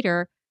or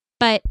later.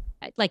 But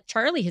like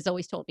Charlie has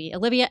always told me,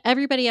 Olivia,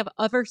 everybody I've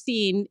ever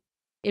seen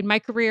in my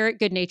career at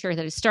Good Nature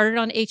that has started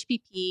on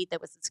HPP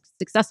that was as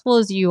successful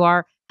as you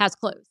are has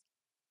closed.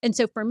 And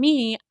so for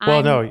me,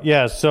 or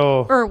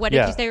what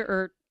did you say?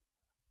 Or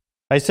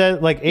I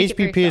said like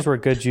HPP is where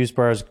good juice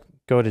bars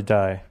go to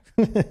die.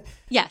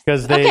 Yes.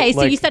 They,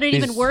 so you said it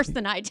even worse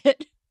than I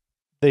did.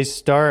 They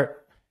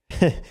start,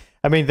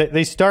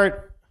 they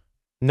start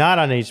not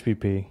on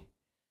HPP,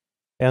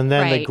 and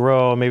then they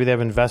grow. Maybe they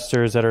have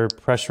investors that are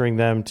pressuring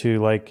them to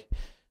like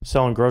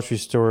sell in grocery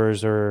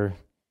stores or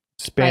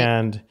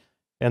expand,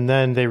 and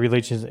then they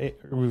release an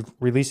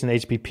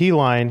HPP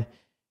line,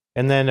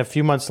 and then a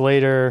few months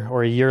later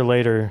or a year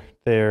later,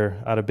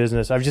 they're out of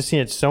business. I've just seen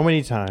it so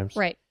many times.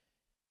 Right.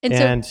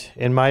 And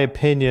in my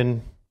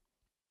opinion,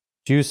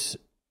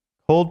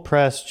 cold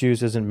pressed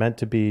juice isn't meant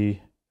to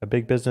be a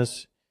big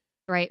business.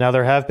 Right. Now,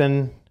 there have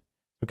been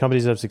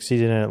companies that have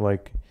succeeded in it,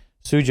 like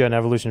Suja and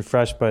Evolution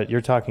Fresh, but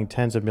you're talking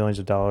tens of millions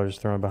of dollars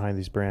thrown behind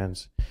these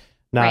brands.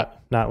 Not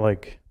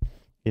like,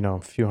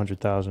 a few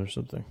 $100,000 or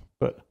something.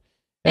 But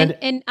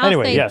and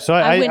anyway, yeah. So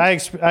I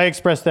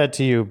expressed that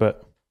to you,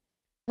 but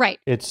right.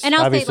 It's and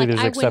I'll obviously say,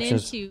 there's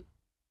exceptions.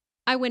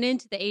 I went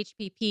into the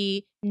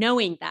HPP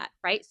knowing that,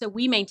 right? So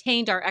we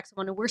maintained our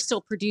excellent, and we're still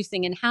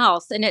producing in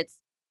house, and it's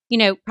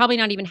probably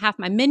not even half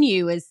my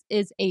menu is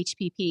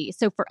HPP.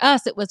 So for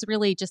us, it was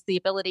really just the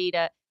ability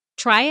to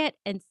try it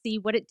and see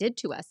what it did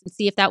to us, and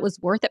see if that was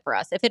worth it for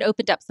us, if it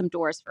opened up some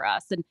doors for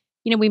us. And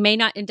we may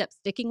not end up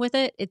sticking with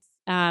it. It's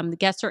the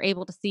guests are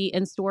able to see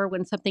in store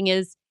when something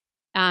is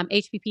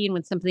HPP and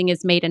when something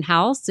is made in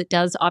house. It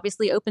does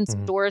obviously open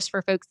some doors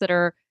for folks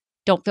that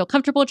don't feel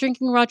comfortable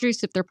drinking raw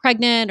juice if they're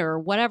pregnant or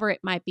whatever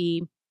it might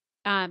be.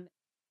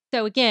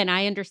 So again,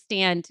 I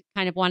understand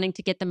kind of wanting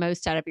to get the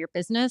most out of your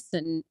business,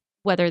 and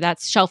whether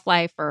that's shelf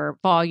life or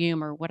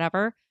volume or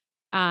whatever.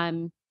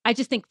 I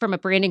just think from a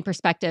branding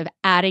perspective,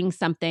 adding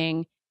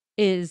something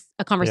is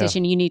a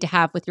conversation you need to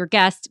have with your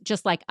guests,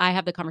 just like I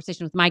have the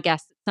conversation with my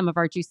guests. Some of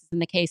our juices in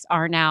the case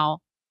are now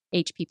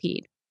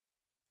HPP'd.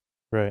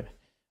 Right.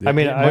 Yeah, I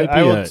mean, I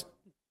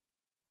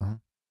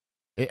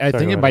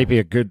think it might be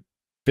a good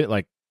fit,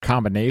 like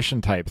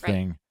combination type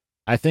thing.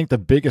 I think the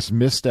biggest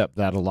misstep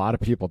that a lot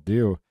of people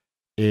do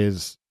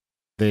is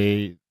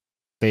they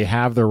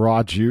have the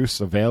raw juice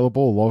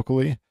available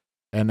locally,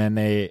 and then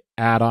they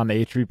add on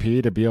the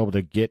HPP to be able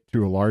to get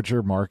to a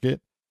larger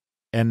market.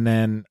 And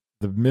then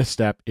the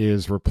misstep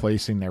is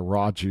replacing their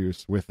raw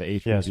juice with the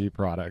HPP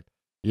product,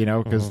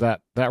 because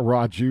that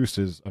raw juice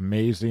is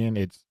amazing.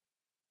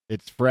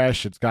 It's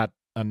fresh. It's got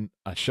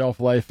a shelf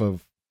life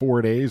of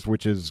 4 days,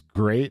 which is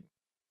great.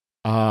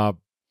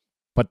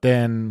 But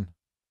then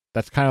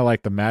that's kind of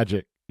like the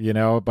magic,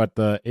 but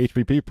the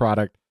HPP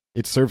product,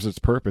 it serves its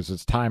purpose.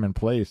 It's time and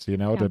place,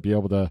 to be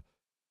able to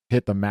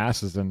hit the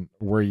masses and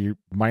where you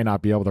might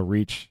not be able to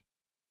reach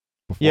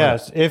before.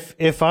 Yes.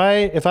 If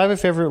I have a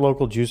favorite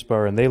local juice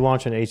bar and they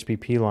launch an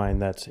HPP line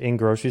that's in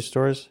grocery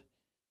stores,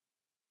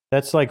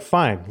 that's like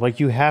fine. Like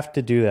you have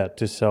to do that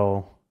to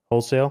sell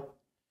wholesale.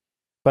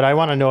 But I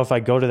want to know if I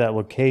go to that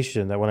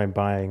location that what I'm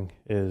buying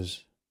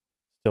is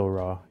still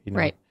raw,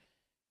 Right.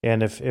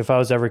 And if I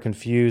was ever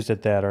confused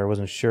at that or I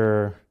wasn't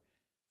sure,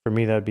 for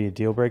me, that'd be a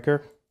deal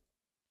breaker.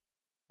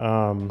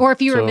 Or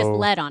if you were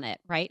misled on it,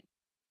 right?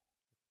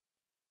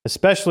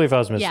 Especially if I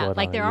was misled. Yeah,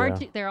 like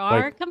there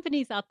are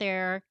companies out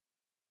there,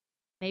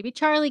 maybe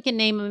Charlie can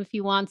name them if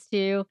he wants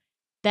to,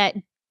 that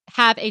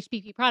have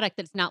HPP product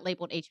that's not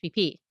labeled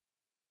HPP.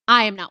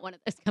 I am not one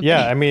of those companies.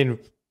 Yeah,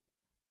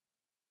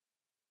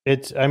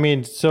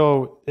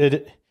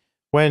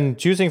 when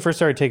juicing first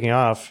started taking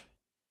off,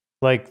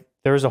 like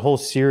there was a whole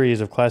series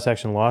of class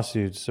action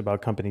lawsuits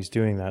about companies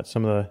doing that.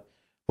 Some of the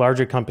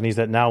larger companies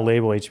that now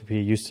label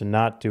HPP used to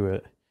not do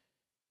it.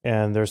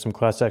 And there's some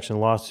class action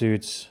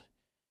lawsuits.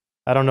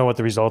 I don't know what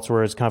the results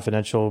were. It's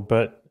confidential,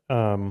 but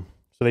so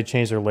they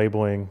changed their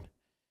labeling.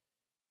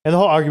 And the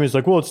whole argument is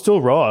like, well, it's still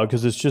raw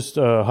because it's just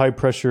high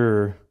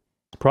pressure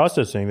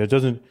processing that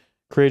doesn't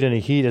create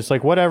any heat. It's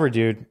like, whatever,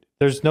 dude.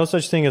 There's no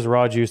such thing as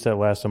raw juice that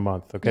lasts a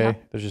month, okay? Yeah.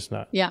 There's just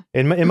not. Yeah.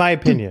 In my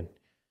opinion.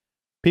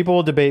 People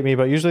will debate me,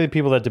 but usually the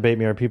people that debate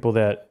me are people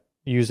that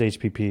use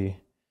HPP,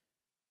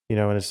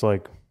 and it's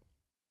like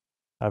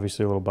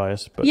obviously a little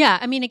biased. But yeah,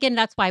 again,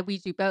 that's why we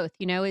do both.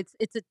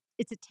 It's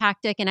a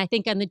tactic, and I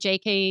think on the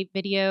JK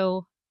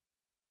video,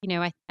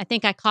 I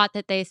think I caught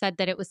that they said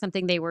that it was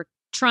something they were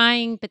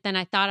trying, but then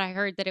I thought I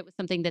heard that it was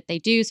something that they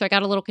do, so I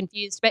got a little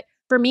confused. But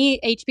for me,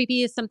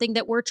 HPP is something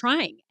that we're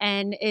trying,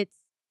 and it's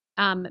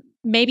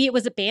maybe it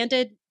was a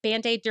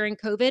band-aid during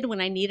COVID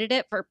when I needed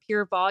it for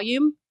pure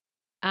volume.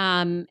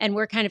 And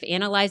we're kind of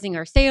analyzing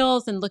our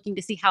sales and looking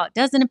to see how it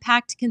doesn't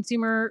impact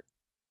consumer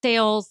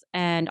sales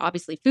and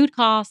obviously food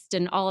cost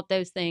and all of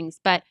those things.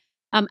 But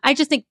I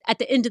just think at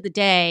the end of the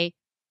day,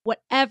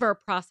 whatever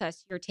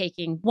process you're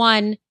taking,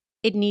 one,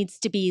 it needs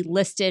to be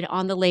listed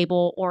on the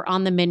label or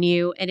on the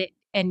menu,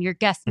 and your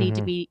guests need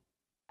to be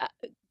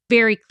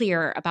very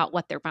clear about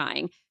what they're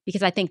buying,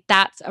 because I think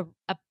that's a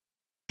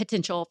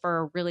potential for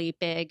a really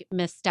big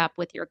misstep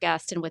with your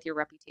guest and with your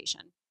reputation.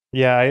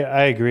 Yeah,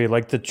 I agree.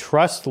 Like the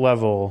trust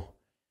level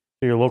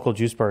for your local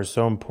juice bar is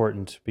so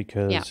important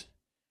because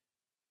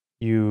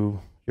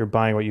you're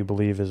buying what you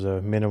believe is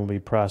a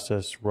minimally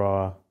processed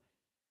raw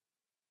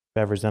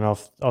beverage. Then all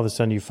of a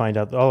sudden you find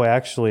out, oh,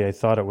 actually I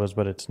thought it was,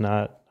 but it's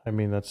not.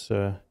 That's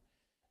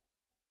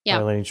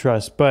violating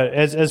trust. But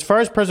as far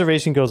as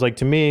preservation goes, like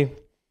to me,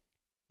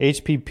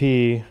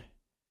 HPP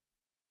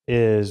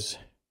is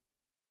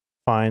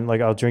fine.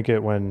 Like I'll drink it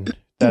when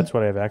that's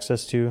what I have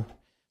access to.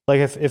 Like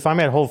if I'm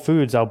at Whole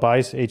Foods, I'll buy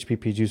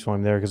HPP juice when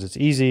I'm there because it's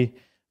easy.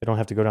 I don't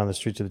have to go down the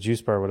street to the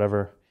juice bar or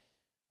whatever.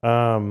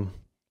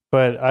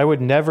 but I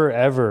would never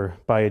ever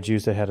buy a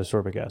juice that had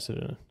ascorbic acid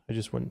in it. I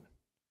just wouldn't.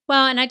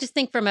 Well, and I just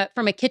think from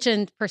a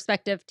kitchen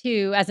perspective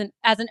too, as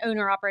an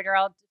owner operator,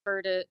 I'll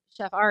defer to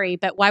Chef Ari,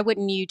 but why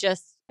wouldn't you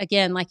just,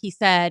 again, like he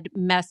said,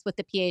 mess with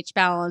the pH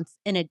balance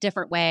in a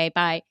different way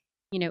by,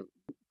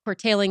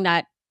 curtailing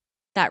that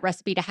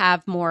recipe to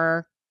have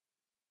more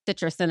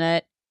citrus in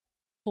it,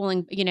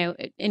 pulling,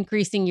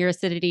 increasing your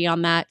acidity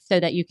on that so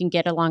that you can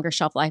get a longer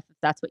shelf life if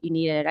that's what you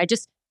needed.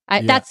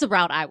 That's the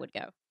route I would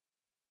go.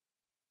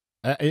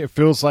 It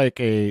feels like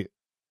a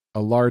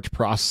large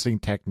processing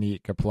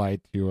technique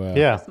applied to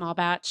a small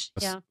batch.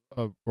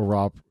 A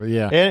raw.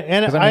 Yeah.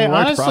 And I mean,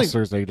 large honestly,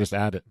 processors, they just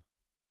add it.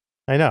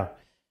 I know.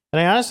 And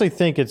I honestly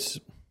think it's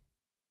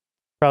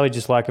probably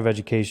just lack of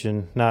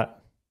education. I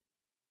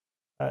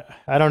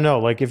don't know.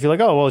 Like if you're like,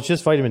 oh, well, it's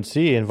just vitamin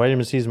C and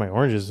vitamin C is my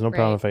oranges. No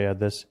problem if I add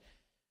this.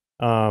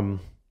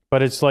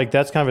 But it's like,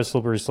 that's kind of a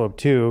slippery slope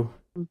too.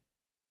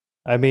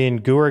 I mean,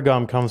 guar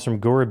gum comes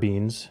from guar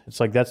beans. It's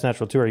like, that's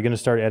natural too. Are you going to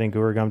start adding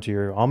guar gum to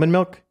your almond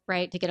milk?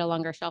 Right. To get a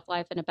longer shelf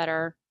life and a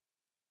better.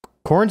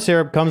 Corn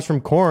syrup comes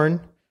from corn. You're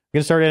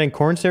going to start adding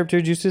corn syrup to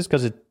your juices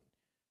because it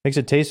makes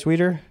it taste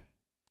sweeter?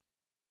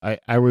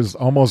 I was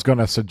almost going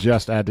to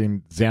suggest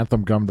adding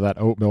xanthan gum to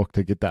that oat milk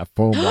to get that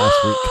foam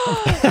last week.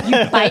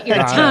 You bite your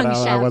tongue,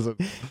 Chef. I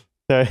wasn't.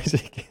 No,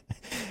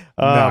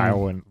 I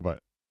wouldn't, but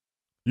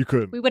you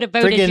could. We would have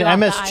voted you off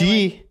the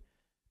island.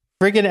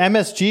 Friggin'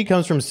 MSG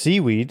comes from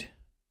seaweed.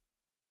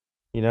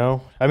 I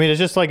mean, it's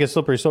just like a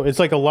slippery slope. It's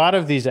like a lot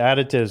of these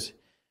additives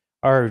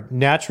are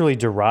naturally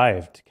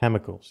derived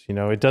chemicals.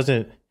 It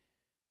doesn't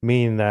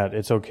mean that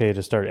it's okay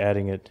to start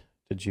adding it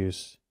to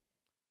juice.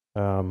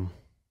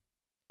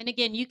 And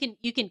again, you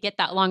can get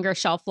that longer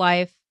shelf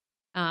life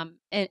in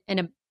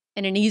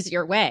an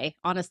easier way,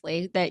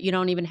 honestly, that you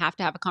don't even have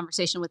to have a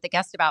conversation with the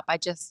guest about by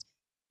just,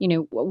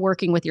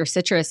 working with your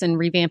citrus and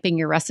revamping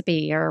your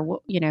recipe, or,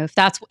 if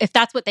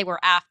that's what they were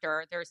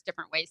after, there's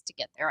different ways to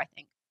get there, I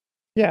think.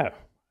 Yeah.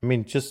 I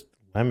mean, just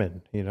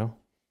lemon,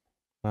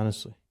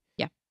 honestly.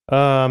 Yeah.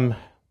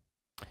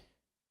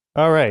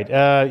 All right.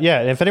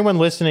 If anyone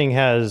listening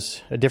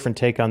has a different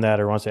take on that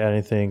or wants to add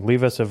anything,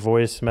 leave us a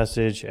voice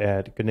message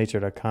at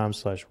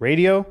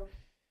goodnature.com/radio.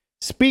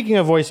 Speaking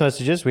of voice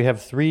messages, we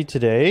have 3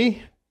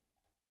 today.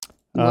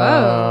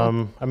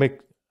 Whoa. I'm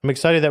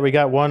excited that we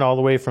got one all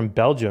the way from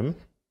Belgium.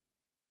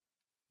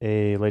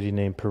 A lady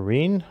named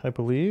Perrine, I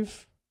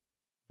believe.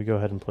 We go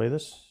ahead and play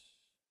this.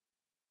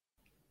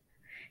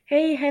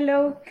 Hey,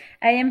 hello.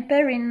 I am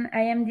Perrine.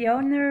 I am the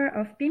owner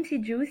of Pimsy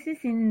Juices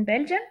in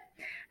Belgium.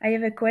 I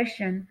have a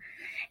question.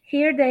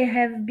 Here there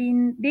have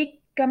been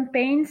big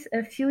campaigns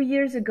a few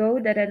years ago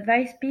that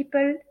advise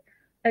people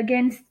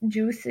against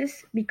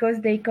juices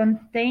because they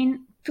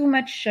contain too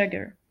much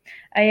sugar.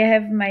 I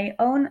have my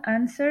own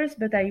answers,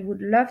 but I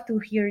would love to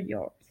hear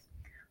yours.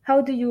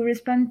 How do you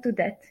respond to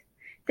that?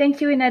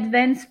 Thank you in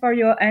advance for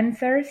your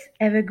answers.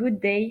 Have a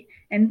good day,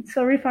 and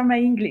sorry for my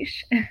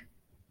English.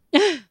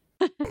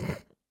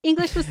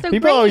 English was so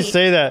People great. always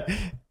say that.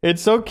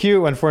 It's so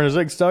cute when foreigners are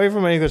like, sorry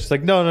for my English. It's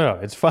like, no,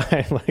 it's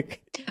fine.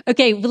 Like,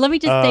 okay, well, let me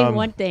just say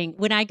one thing.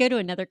 When I go to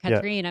another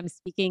country and I'm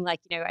speaking, like,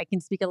 I can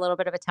speak a little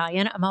bit of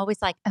Italian, I'm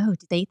always like, oh,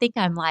 do they think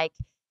I'm like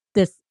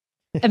this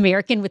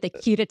American with a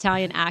cute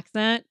Italian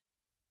accent?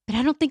 But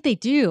I don't think they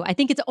do. I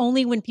think it's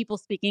only when people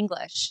speak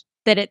English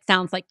that it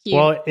sounds like cute.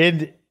 Well,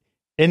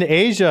 in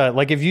Asia,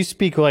 like if you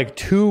speak like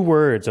 2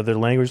 words of their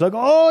language, like,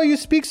 oh, you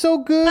speak so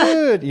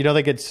good.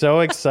 They get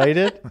so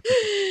excited.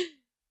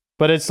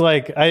 But it's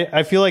like,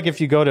 I feel like if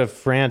you go to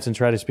France and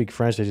try to speak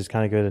French, they just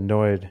kind of get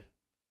annoyed.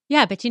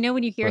 Yeah, but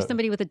when you hear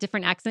somebody with a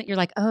different accent, you're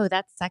like, oh,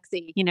 that's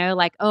sexy.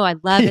 Like, oh, I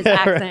love his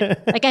accent.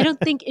 Right. Like, I don't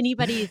think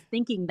anybody is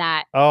thinking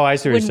that. Oh, I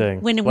see what you're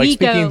saying. When like we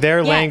speaking go,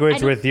 their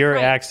language with your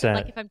accent.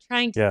 Like if I'm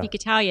trying to speak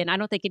Italian, I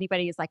don't think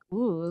anybody is like,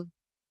 ooh,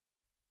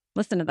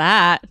 listen to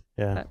that.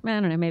 Yeah. But, I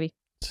don't know, maybe.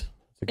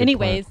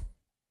 Anyways,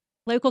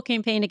 local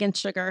campaign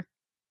against sugar.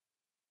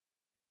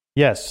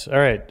 Yes. All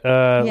right.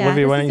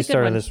 Olivia, why don't you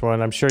start on this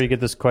one? I'm sure you get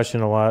this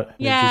question a lot.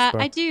 Yeah,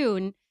 I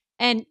do.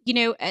 And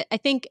I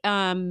think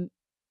having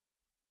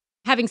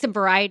some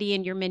variety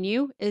in your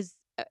menu is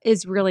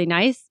really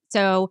nice.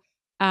 So,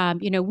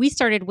 we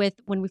started with,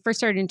 when we first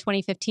started in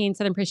 2015,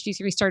 Southern Prince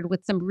Juicery started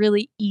with some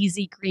really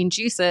easy green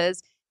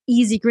juices.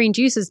 Easy green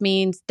juices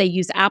means they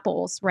use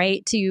apples,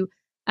 right? To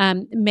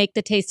make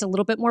the taste a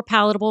little bit more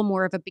palatable,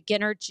 more of a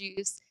beginner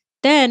juice.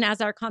 Then as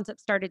our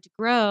concept started to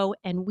grow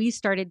and we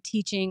started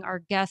teaching our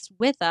guests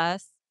with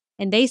us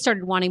and they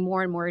started wanting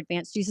more and more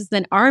advanced juices,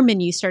 then our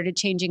menu started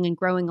changing and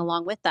growing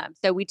along with them.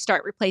 So we'd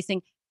start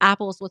replacing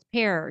apples with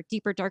pear,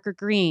 deeper, darker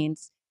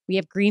greens. We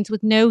have greens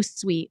with no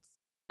sweets,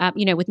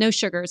 with no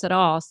sugars at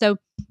all. So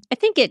I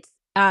think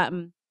I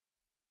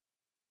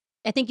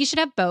think you should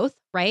have both,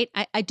 right?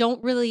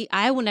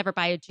 I will never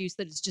buy a juice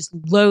that is just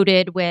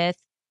loaded with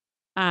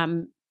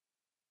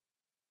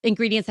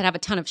ingredients that have a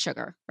ton of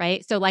sugar,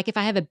 right? So like if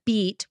I have a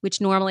beet,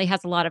 which normally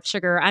has a lot of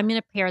sugar, I'm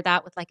going to pair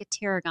that with like a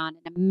tarragon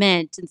and a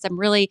mint and some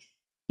really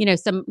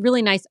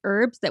nice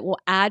herbs that will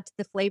add to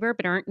the flavor,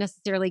 but aren't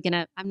necessarily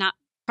I'm not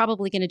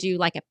probably going to do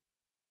like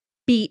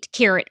beet,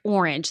 carrot,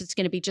 orange. It's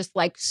going to be just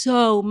like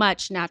so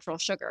much natural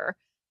sugar.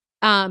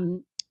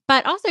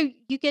 But also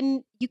you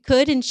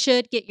could and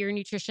should get your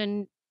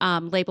nutrition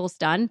labels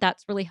done.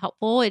 That's really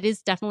helpful. It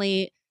is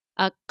definitely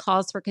a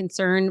cause for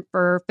concern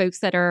for folks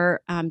that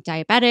are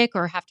diabetic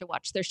or have to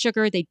watch their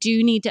sugar. They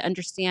do need to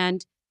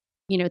understand,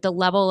 the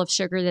level of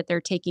sugar that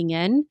they're taking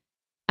in.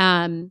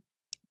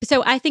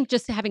 So I think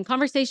just having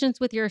conversations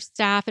with your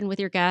staff and with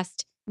your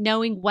guest,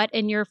 knowing what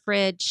in your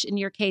fridge, in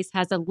your case,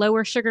 has a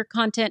lower sugar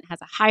content,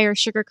 has a higher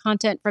sugar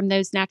content from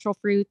those natural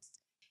fruits.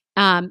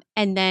 And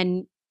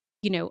then,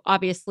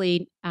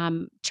 obviously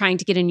trying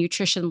to get a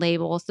nutrition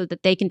label so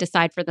that they can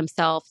decide for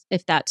themselves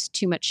if that's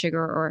too much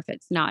sugar or if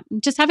it's not.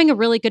 And just having a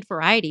really good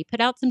variety.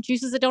 Put out some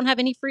juices that don't have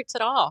any fruits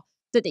at all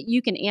so that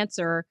you can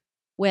answer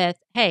with,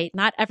 hey,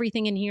 not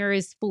everything in here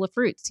is full of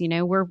fruits.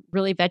 We're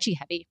really veggie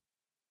heavy.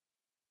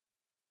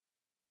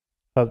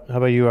 How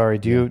about you, Ari?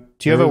 Do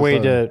you have a way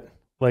to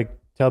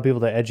tell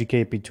people to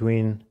educate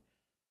between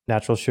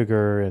natural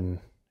sugar and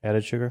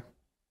added sugar?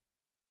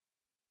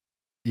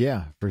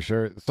 Yeah, for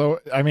sure. So,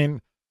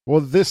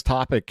 this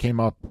topic came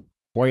up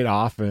quite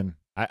often.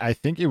 I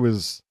think it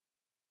was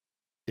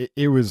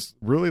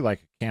really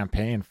like a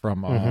campaign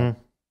from a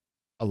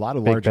lot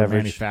of larger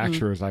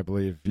manufacturers, I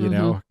believe,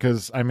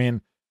 because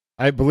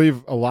I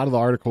believe a lot of the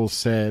articles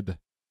said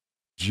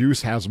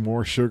juice has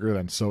more sugar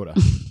than soda,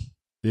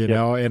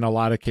 in a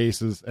lot of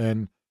cases.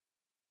 And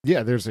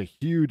yeah, there's a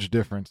huge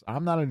difference.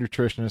 I'm not a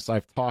nutritionist.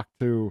 I've talked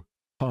to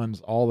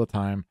tons all the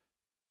time.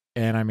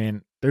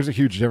 And there's a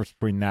huge difference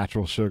between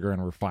natural sugar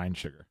and refined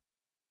sugar,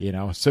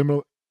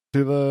 similar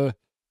to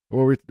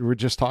what we were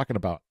just talking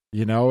about.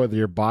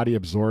 Your body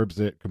absorbs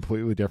it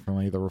completely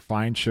differently. The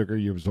refined sugar,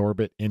 you absorb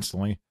it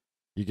instantly.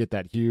 You get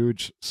that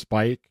huge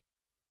spike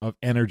of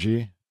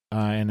energy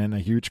and then a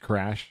huge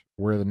crash,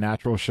 where the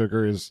natural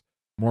sugar is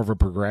more of a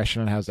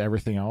progression and has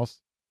everything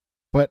else.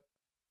 But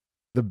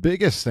the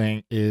biggest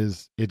thing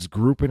is it's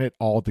grouping it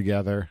all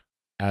together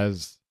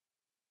as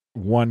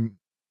one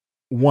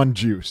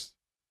juice,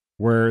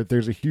 where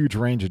there's a huge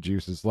range of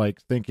juices,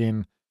 like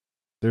thinking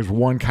there's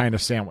one kind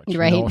of sandwich.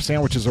 Right.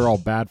 Sandwiches are all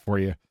bad for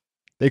you.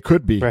 They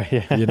could be, right,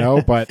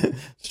 yeah. But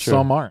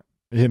some aren't.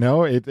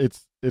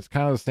 It's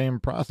kind of the same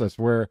process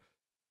where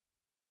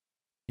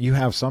you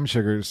have some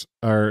sugars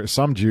or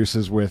some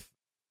juices with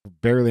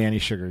barely any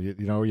sugar.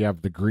 You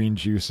have the green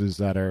juices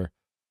that are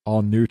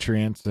all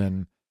nutrients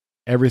and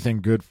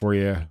everything good for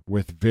you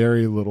with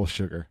very little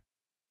sugar.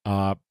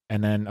 And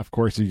then, of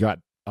course, you got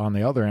on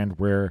the other end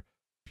where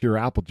pure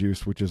apple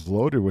juice, which is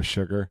loaded with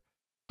sugar,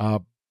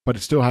 but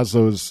it still has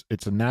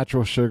it's a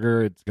natural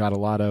sugar. It's got a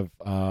lot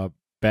of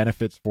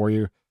benefits for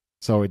you.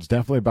 So it's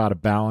definitely about a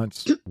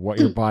balance, what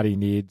your body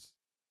needs.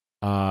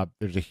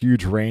 There's a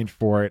huge range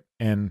for it.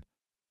 And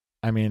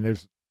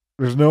there's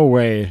no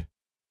way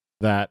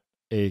that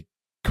a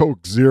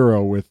Coke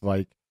Zero with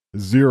like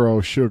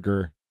zero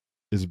sugar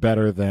is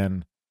better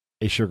than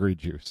a sugary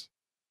juice.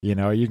 You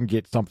can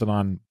get something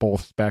on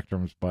both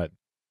spectrums, but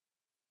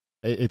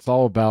it's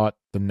all about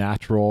the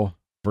natural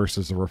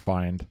versus the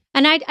refined.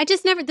 And I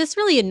just never, this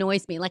really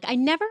annoys me. Like, I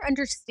never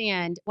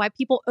understand why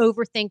people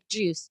overthink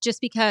juice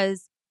just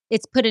because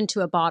it's put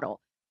into a bottle.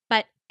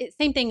 But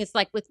same thing is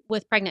like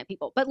with pregnant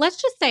people. But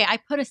let's just say I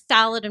put a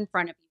salad in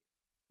front of you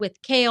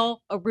with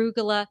kale,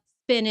 arugula,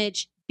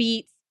 spinach,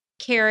 beets,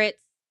 carrots.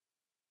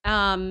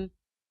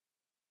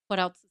 What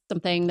else is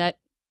something that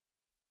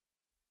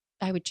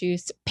I would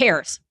choose?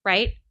 Pears,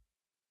 right?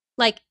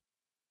 Like,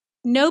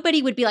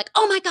 nobody would be like,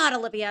 oh my God,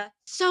 Olivia,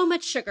 so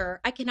much sugar.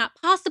 I cannot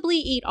possibly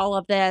eat all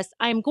of this.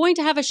 I'm going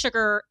to have a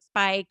sugar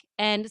spike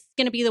and it's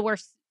going to be the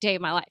worst day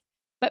of my life.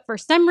 But for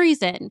some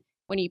reason,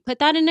 when you put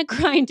that in a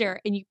grinder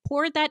and you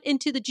pour that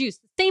into the juice,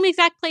 the same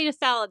exact plate of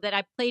salad that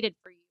I plated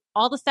for you,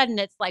 all of a sudden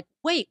it's like,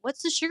 wait,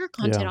 what's the sugar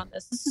content on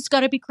this? This has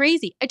got to be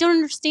crazy. I don't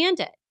understand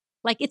it.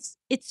 Like, it's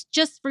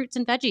just fruits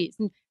and veggies.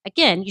 And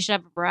again, you should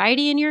have a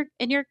variety in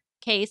your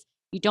case.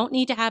 You don't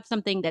need to have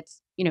something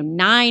that's,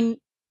 9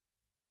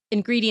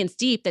 ingredients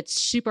deep that's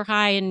super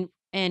high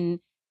in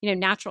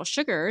natural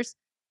sugars,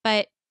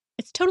 but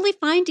it's totally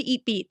fine to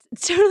eat beets.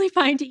 It's totally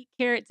fine to eat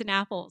carrots and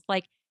apples.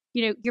 Like,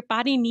 your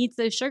body needs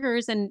those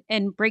sugars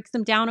and breaks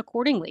them down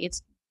accordingly.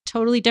 It's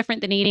totally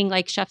different than eating,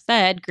 like Chef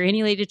said,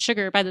 granulated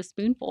sugar by the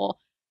spoonful.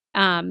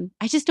 I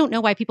just don't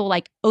know why people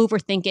like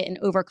overthink it and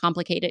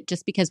overcomplicate it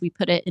just because we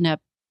put it in a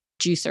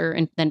juicer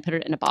and then put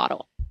it in a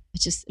bottle.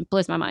 It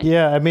blows my mind.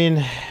 Yeah,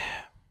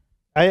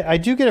 I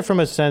do get it from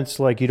a sense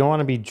like you don't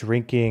want to be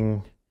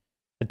drinking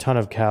a ton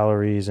of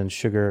calories and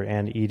sugar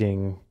and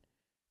eating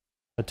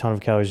a ton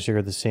of calories and sugar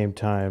at the same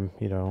time,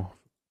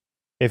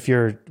 if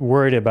you're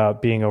worried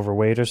about being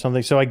overweight or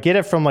something. So I get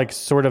it from like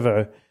sort of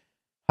a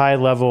high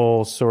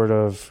level sort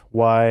of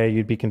why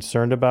you'd be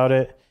concerned about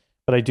it.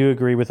 But I do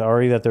agree with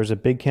Ari that there's a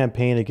big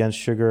campaign against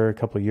sugar a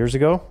couple of years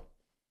ago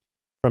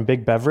from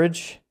Big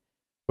Beverage,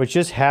 which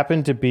just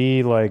happened to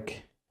be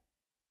like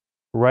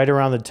right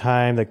around the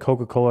time that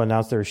Coca-Cola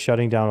announced they were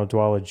shutting down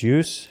Odwalla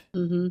Juice.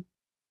 Mm-hmm.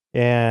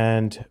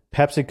 And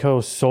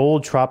PepsiCo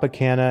sold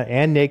Tropicana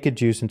and Naked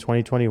Juice in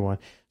 2021.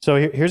 So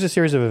here's a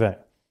series of events.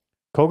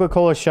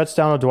 Coca-Cola shuts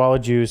down Odwalla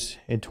juice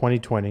in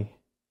 2020.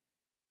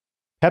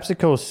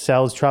 PepsiCo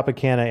sells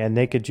Tropicana and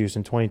Naked Juice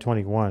in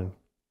 2021.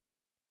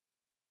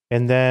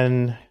 And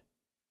then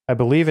I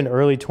believe in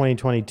early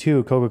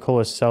 2022,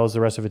 Coca-Cola sells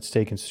the rest of its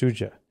stake in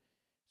Suja.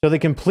 So they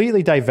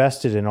completely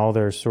divested in all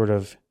their sort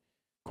of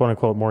quote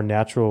unquote more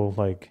natural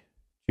like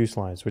juice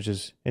lines, which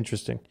is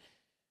interesting.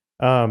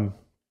 And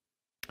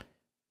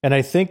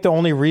I think the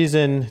only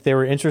reason they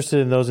were interested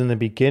in those in the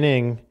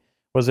beginning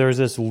was there was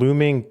this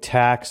looming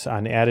tax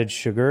on added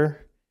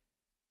sugar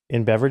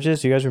in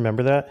beverages. Do you guys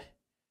remember that?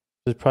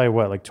 It was probably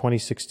what, like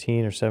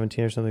 2016 or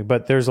 17 or something.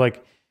 But there's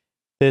like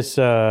this,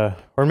 or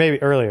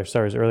maybe earlier.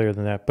 Sorry, it was earlier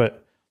than that.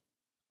 But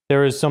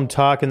there was some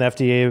talk in the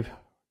FDA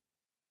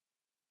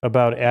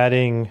about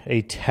adding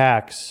a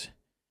tax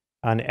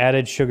on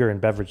added sugar in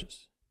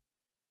beverages.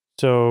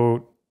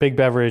 So Big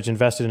Beverage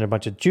invested in a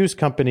bunch of juice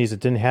companies that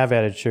didn't have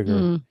added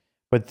sugar.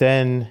 But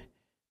then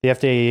the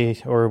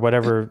FDA or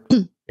whatever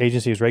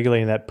agency is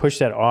regulating that pushed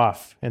that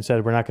off and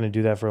said, we're not going to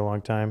do that for a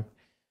long time.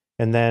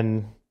 And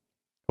then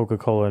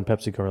Coca-Cola and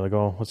PepsiCo are like,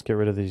 oh, let's get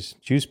rid of these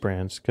juice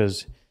brands.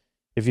 Because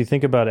if you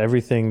think about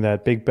everything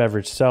that Big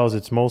Beverage sells,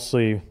 it's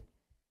mostly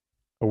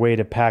a way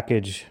to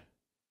package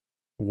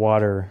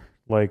water.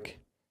 Like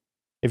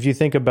if you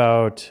think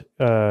about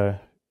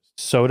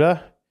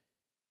soda,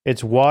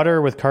 it's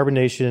water with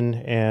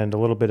carbonation and a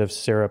little bit of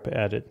syrup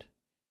added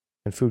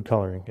and food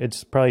coloring.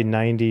 It's probably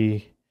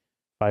 95%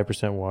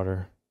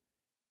 water.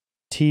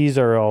 Teas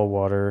are all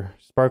water.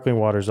 Sparkling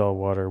water is all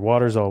water.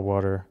 Water's all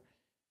water.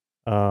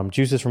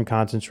 Juices from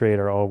concentrate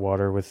are all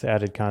water with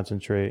added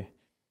concentrate.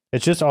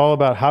 It's just all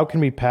about how can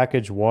we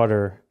package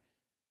water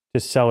to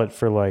sell it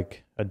for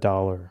like $1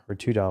 or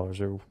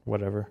 $2 or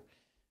whatever.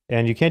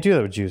 And you can't do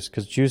that with juice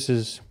because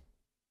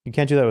you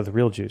can't do that with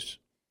real juice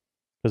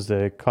because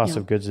the cost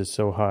of goods is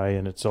so high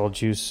and it's all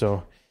juice.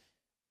 So,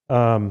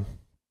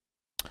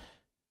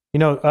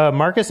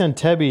 Marcus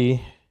Antebbe,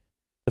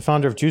 the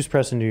founder of Juice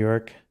Press in New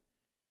York,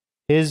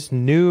 his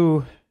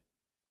new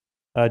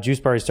juice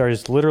bar he started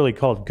is literally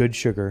called Good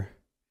Sugar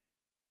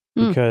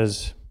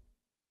because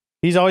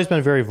he's always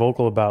been very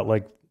vocal about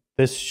like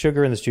this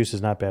sugar in this juice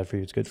is not bad for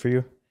you. It's good for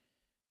you.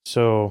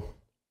 So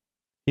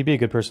he'd be a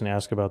good person to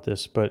ask about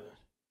this, but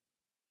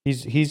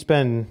he's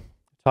been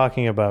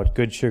talking about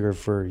Good Sugar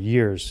for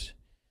years.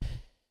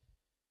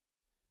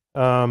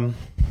 Let's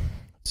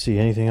see,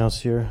 anything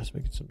else here? Let's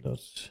make some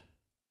notes.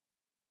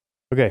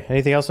 Okay,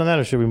 anything else on that,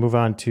 or should we move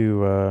on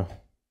to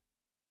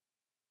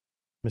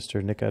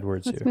Mr. Nick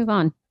Edwards Let's here? move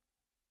on.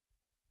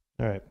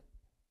 All right.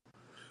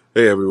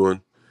 Hey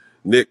everyone,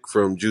 Nick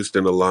from Juiced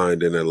and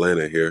Aligned in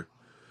Atlanta here.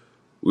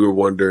 We were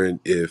wondering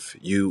if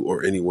you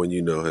or anyone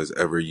you know has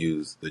ever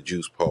used the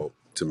juice pulp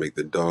to make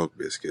the dog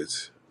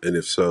biscuits, and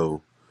if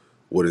so,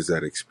 what is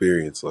that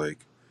experience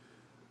like?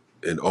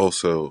 And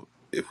also,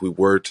 if we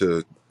were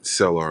to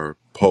sell our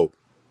pulp,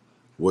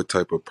 what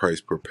type of price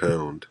per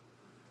pound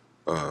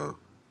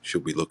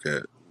should we look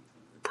at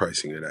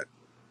pricing it at?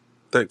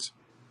 Thanks.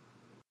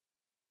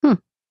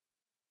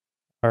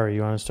 Ari,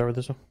 you want to start with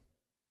this one?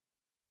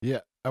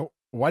 Yeah.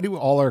 Why do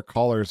all our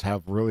callers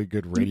have really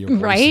good radio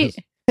voices? Right?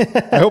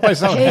 I hope I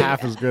sound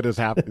half as good as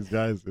half these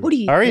guys do. What do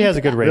you Ari think has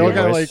a good about radio They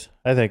all got, voice.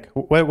 I think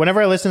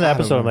whenever I listen to the I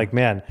don't episode, I'm know. like,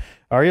 man,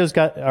 Ari's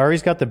got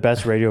the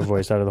best radio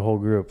voice out of the whole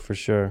group for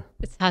sure.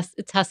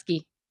 It's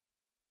husky.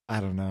 I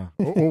don't know.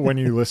 When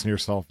you listen to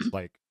yourself, it's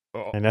like,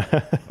 oh, I know.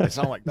 I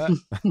sound like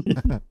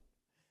that.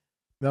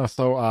 No,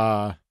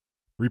 so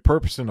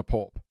repurposing a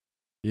pulp,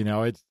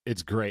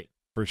 it's great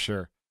for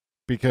sure.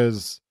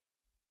 Because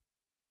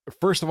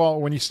first of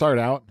all, when you start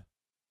out,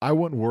 I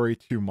wouldn't worry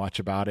too much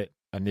about it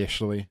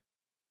initially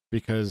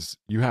because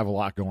you have a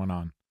lot going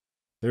on.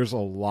 There's a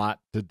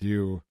lot to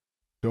do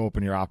to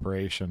open your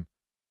operation.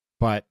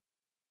 But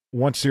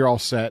once you're all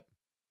set,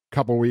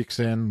 couple weeks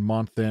in,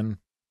 month in,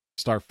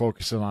 start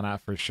focusing on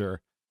that for sure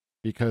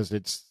because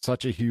it's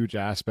such a huge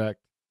aspect.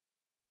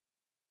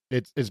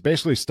 It's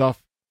basically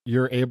stuff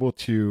you're able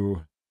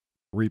to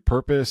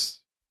repurpose,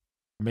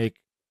 make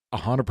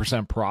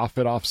 100%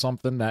 profit off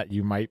something that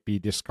you might be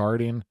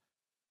discarding.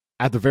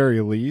 At the very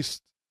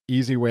least,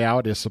 easy way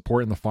out is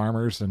supporting the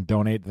farmers and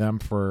donate them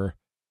for,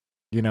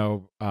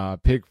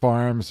 pig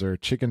farms or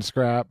chicken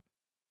scrap,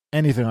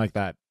 anything like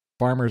that.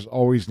 Farmers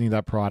always need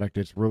that product.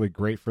 It's really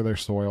great for their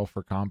soil,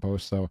 for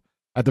compost. So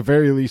at the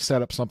very least,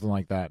 set up something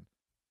like that.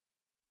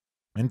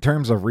 In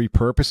terms of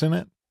repurposing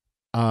it,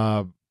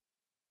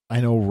 I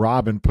know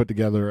Robin put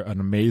together an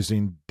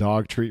amazing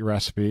dog treat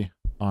recipe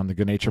on the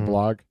Good Nature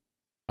blog.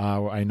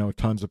 I know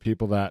tons of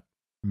people that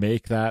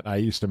make that. I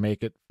used to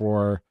make it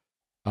for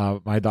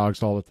my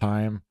dogs all the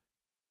time.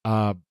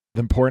 The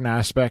important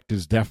aspect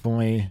is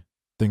definitely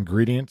the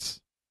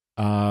ingredients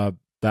that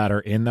are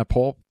in the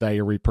pulp that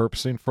you're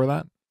repurposing for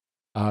that,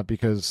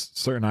 because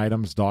certain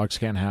items dogs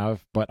can't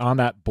have. But on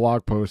that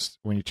blog post,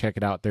 when you check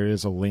it out, there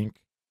is a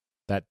link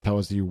that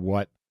tells you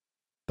what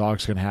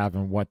dogs can have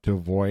and what to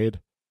avoid.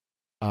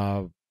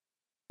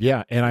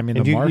 Yeah, and I mean,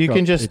 And the you markup,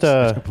 can just,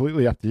 it's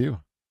completely up to you.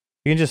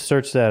 You can just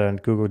search that on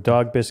Google,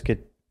 dog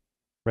biscuit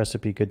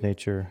recipe Good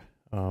Nature.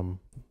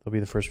 that'll be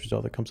the first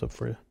result that comes up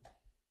for you.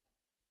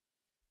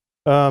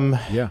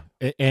 Yeah,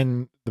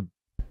 and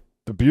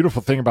the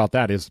beautiful thing about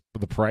that is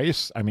the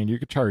price. I mean, you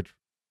could charge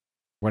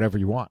whatever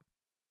you want.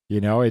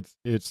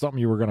 It's something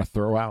you were going to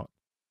throw out.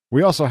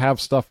 We also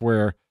have stuff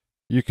where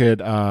you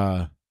could.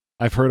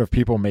 I've heard of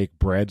people make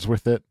breads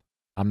with it.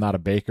 I'm not a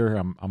baker.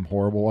 I'm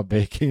horrible at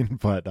baking,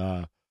 but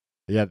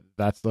yeah,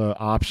 that's the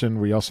option.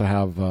 We also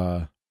have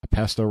a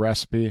pesto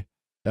recipe.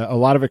 A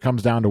lot of it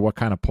comes down to what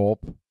kind of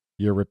pulp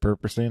you're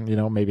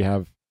repurposing. Maybe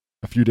have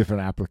a few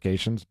different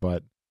applications,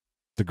 but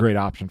it's a great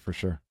option for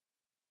sure.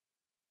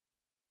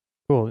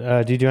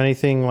 Cool. Do you do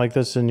anything like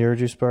this in your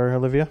juice bar,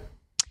 Olivia?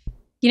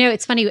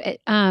 It's funny.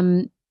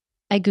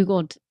 I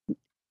Googled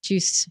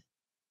juice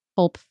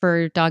pulp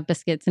for dog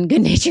biscuits and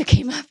Good Nature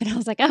came up, and I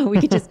was like, oh, we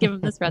could just give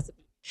them this recipe.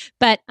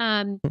 But,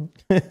 I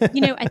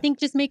think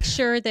just make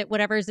sure that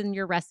whatever's in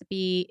your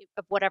recipe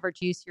of whatever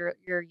juice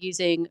you're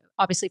using,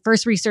 obviously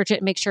first research it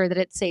and make sure that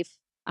it's safe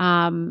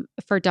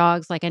for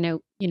dogs. Like I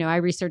know, I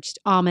researched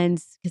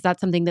almonds because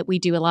that's something that we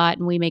do a lot,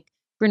 and we make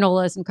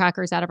granolas and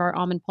crackers out of our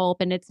almond pulp.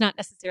 And it's not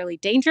necessarily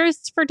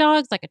dangerous for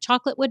dogs like a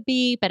chocolate would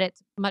be, but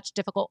it's much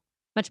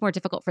more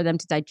difficult for them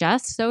to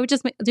digest. So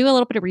just do a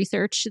little bit of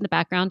research in the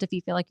background if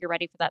you feel like you're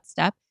ready for that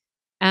step.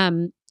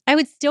 I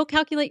would still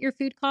calculate your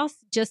food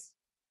costs just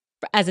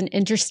as an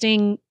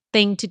interesting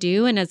thing to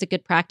do. And as a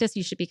good practice,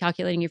 you should be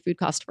calculating your food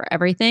cost for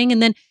everything.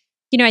 And then,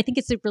 I think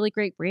it's a really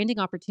great branding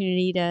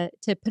opportunity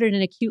to put it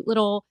in a cute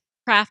little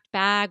craft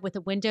bag with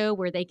a window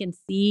where they can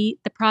see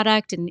the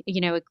product, and,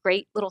 a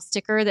great little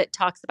sticker that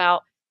talks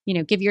about,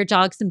 give your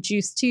dog some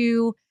juice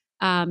too.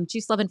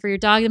 Juice loving for your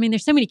dog. I mean,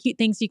 there's so many cute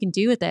things you can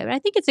do with it. But I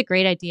think it's a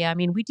great idea. I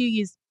mean, we do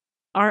use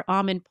our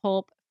almond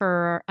pulp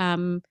for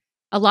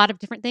a lot of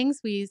different things.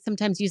 We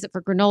sometimes use it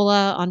for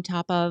granola on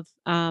top of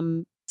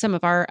some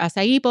of our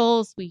acai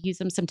bowls. We use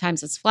them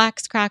sometimes as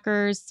flax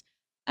crackers.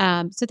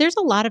 So there's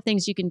a lot of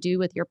things you can do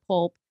with your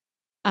pulp.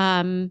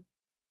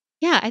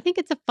 Yeah, I think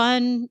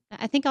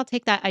I think I'll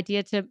take that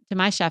idea to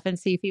my chef and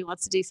see if he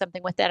wants to do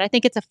something with it. I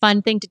think it's a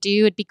fun thing to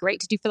do. It'd be great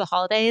to do for the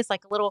holidays,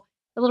 like a little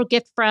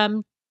gift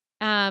from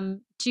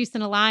Juice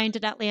and Aligned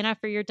in Atlanta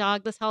for your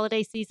dog this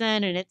holiday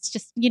season. And it's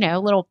just, a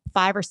little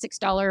 $5 or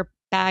 $6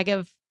 bag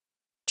of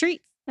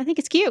treats. I think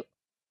it's cute.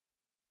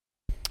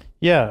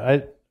 Yeah.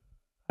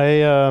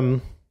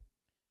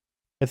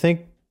 I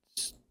think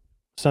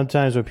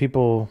sometimes what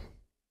people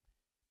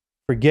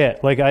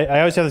forget, like I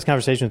always have this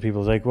conversation with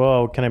people. It's like,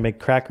 well, can I make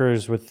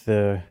crackers with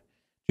the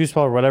juice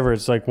pulp or whatever?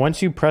 It's like,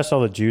 once you press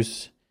all the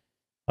juice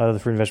out of the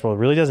fruit and vegetable, it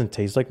really doesn't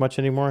taste like much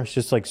anymore. It's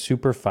just like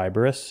super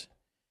fibrous.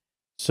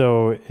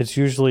 So it's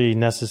usually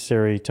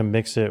necessary to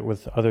mix it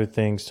with other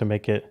things to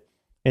make it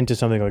into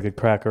something like a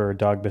cracker or a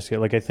dog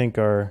biscuit. Like I think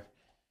our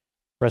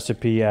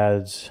recipe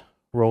adds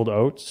rolled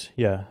oats.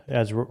 Yeah,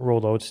 adds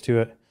rolled oats to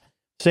it.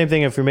 Same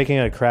thing if you're making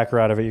a cracker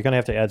out of it, you're going to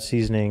have to add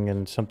seasoning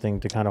and something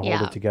to kind of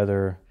hold it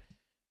together.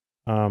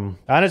 On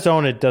its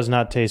own, it does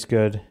not taste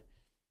good.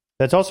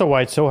 That's also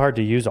why it's so hard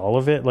to use all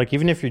of it. Like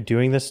even if you're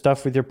doing this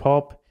stuff with your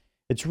pulp,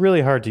 it's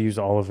really hard to use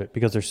all of it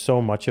because there's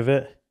so much of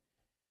it.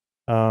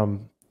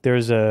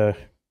 There's a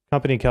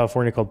company in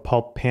California called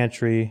Pulp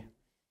Pantry.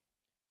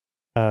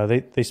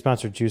 They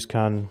sponsored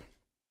JuiceCon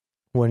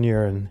one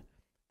year, and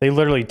they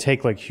literally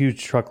take like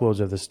huge truckloads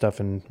of this stuff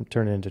and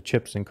turn it into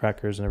chips and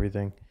crackers and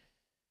everything.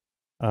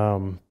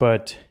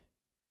 But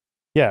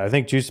yeah, I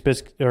think juice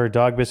biscuit or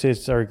dog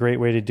biscuits are a great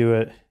way to do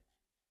it,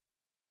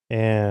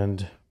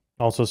 and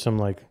also some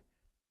like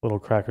little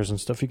crackers and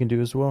stuff you can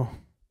do as well.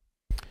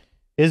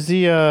 Is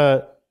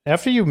the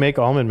after you make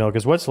almond milk,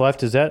 is what's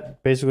left? Is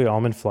that basically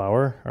almond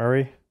flour,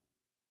 Ari?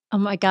 Oh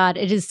my God,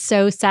 it is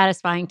so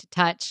satisfying to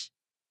touch.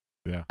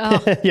 Yeah.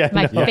 Oh, yeah,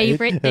 my no.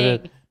 favorite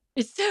thing.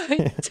 It's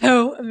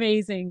so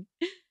amazing.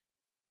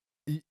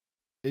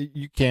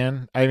 You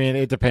can. I mean,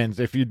 it depends.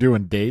 If you're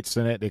doing dates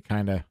in it, it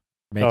kind of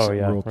makes it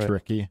real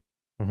tricky.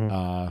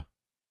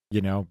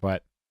 Mm-hmm.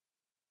 But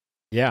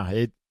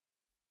yeah,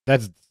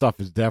 that stuff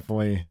is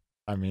definitely,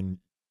 I mean,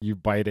 you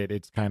bite it,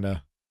 it's kind of,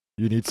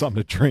 you need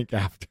something to drink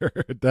after.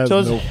 It has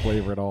no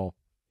flavor at all.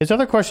 His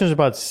other question is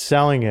about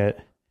selling it.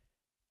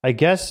 I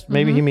guess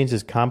maybe he means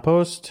his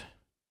compost.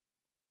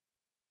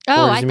 Oh, I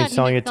thought he meant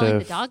selling it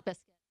the dog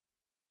biscuit.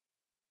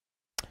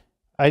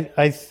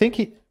 I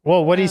think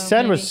what he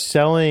said was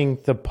selling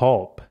the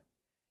pulp,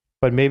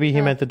 but maybe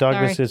he meant the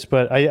dog biscuits.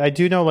 But I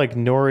do know, like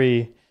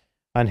Nori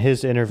on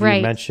his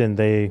interview mentioned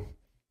they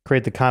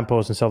create the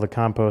compost and sell the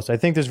compost. I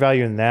think there's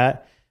value in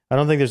that. I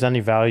don't think there's any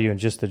value in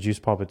just the juice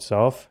pulp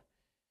itself.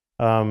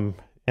 And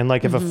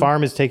like if a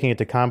farm is taking it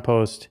to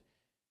compost,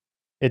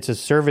 it's a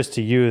service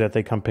to you that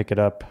they come pick it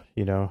up,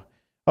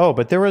 Oh,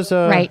 but there was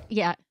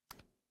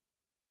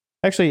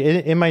actually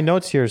in my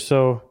notes here.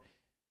 So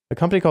a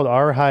company called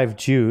Our Hive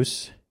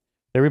Juice,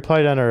 they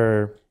replied on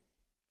our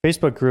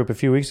Facebook group a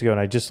few weeks ago, and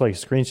I just like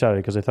screenshotted it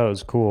because I thought it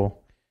was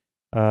cool.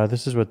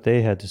 This is what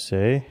they had to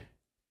say.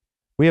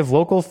 We have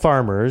local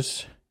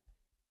farmers,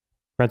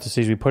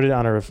 parentheses, we put it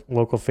on our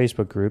local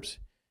Facebook groups,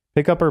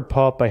 pick up our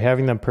pulp by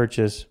having them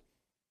purchase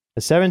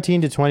a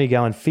 17 to 20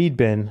 gallon feed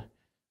bin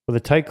with a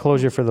tight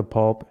closure for the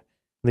pulp,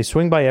 They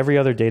swing by every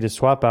other day to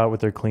swap out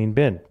with their clean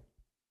bin.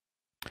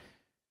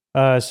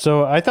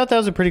 So I thought that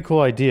was a pretty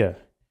cool idea.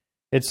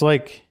 It's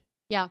like,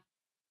 Yeah.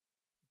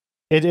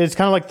 It's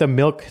kind of like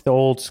the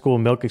old school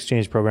milk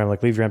exchange program.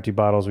 Like, leave your empty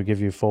bottles, we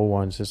give you full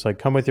ones. It's like,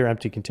 come with your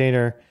empty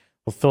container,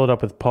 we'll fill it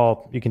up with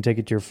pulp. You can take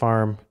it to your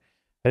farm.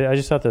 I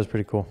just thought that was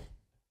pretty cool.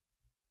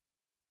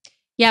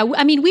 Yeah,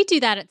 I mean, we do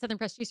that at Southern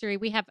Press Juicery.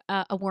 We have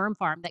a worm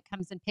farm that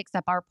comes and picks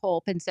up our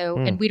pulp, and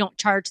and we don't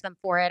charge them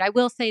for it. I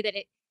will say that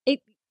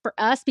it for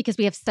us, because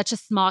we have such a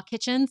small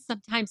kitchen,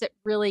 sometimes it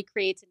really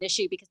creates an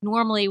issue, because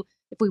normally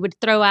if we would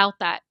throw out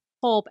that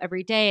pulp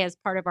every day as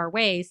part of our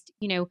waste,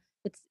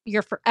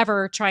 you're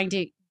forever trying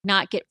to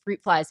not get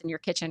fruit flies in your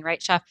kitchen,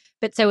 right, Chef?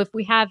 But so if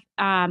we have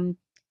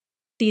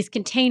these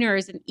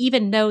containers, and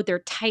even though they're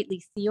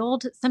tightly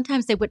sealed,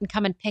 sometimes they wouldn't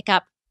come and pick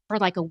up for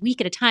like a week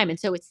at a time. And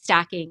so it's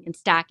stacking and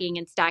stacking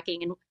and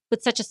stacking. And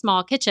with such a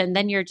small kitchen,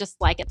 then you're just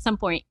like, at some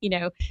point,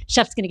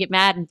 Chef's going to get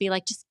mad and be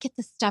like, just get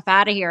this stuff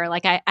out of here.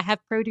 Like, I have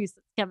produce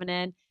that's coming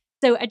in.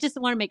 So I just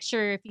want to make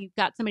sure, if you've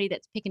got somebody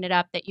that's picking it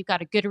up, that you've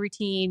got a good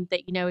routine,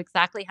 that you know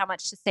exactly how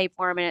much to save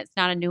for them, and it's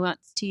not a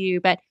nuance to you.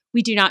 But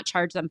we do not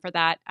charge them for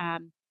that.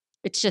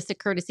 It's just a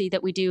courtesy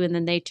that we do. And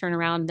then they turn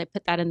around and they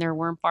put that in their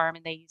worm farm,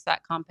 and they use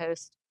that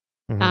compost.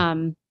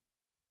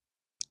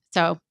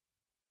 So.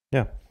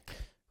 Yeah.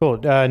 Cool.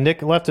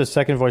 Nick left a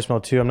second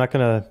voicemail too. I'm not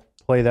going to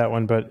play that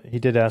one, but he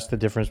did ask the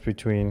difference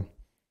between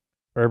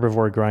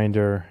herbivore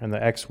grinder and the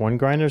X1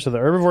 grinder. So the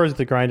herbivore is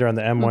the grinder on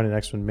the M1 and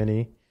X1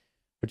 Mini,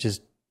 which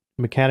is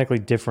mechanically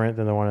different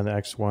than the one on the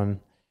X1.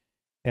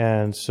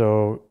 And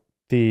so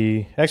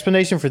the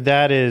explanation for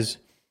that is,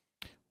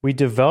 we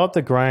developed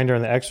the grinder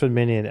on the X1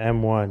 Mini and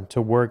M1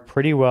 to work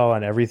pretty well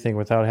on everything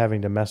without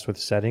having to mess with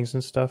settings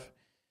and stuff,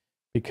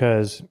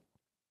 because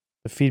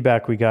the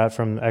feedback we got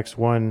from the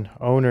X1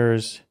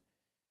 owners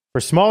for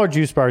smaller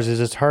juice bars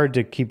is it's hard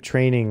to keep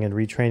training and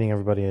retraining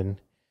everybody in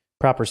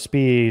proper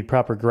speed,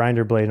 proper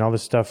grinder blade, and all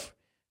this stuff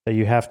that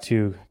you have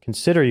to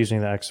consider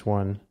using the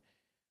X1.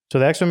 So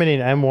the X1 Mini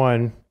and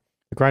M1,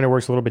 the grinder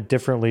works a little bit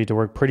differently to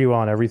work pretty well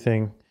on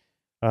everything.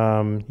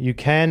 You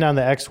can on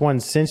the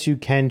X1, since you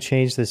can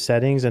change the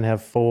settings and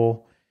have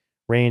full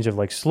range of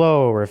like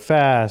slow or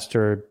fast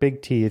or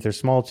big teeth or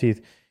small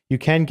teeth, you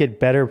can get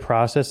better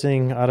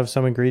processing out of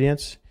some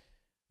ingredients.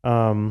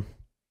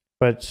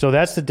 But so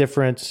that's the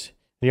difference.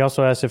 He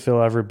also asked if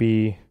it'll ever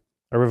be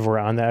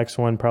herbivore on the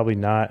X1. Probably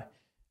not.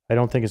 I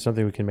don't think it's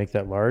something we can make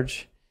that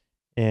large.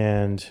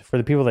 And for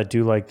the people that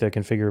do like the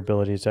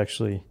configurability, it's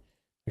actually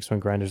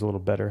X1 grinder's a little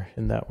better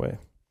in that way.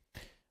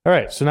 All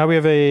right, so now we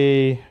have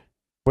a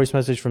voice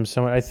message from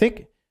someone. I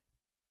think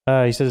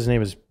he said his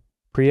name is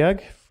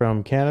Priyag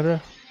from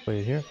Canada.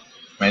 Play it here.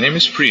 My name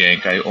is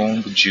Priyank. I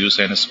own the juice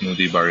and a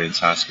smoothie bar in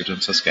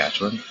Saskatoon,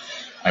 Saskatchewan.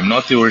 I'm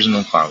not the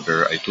original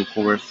founder. I took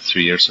over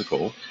 3 years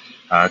ago.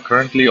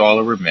 Currently, all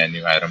our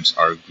menu items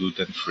are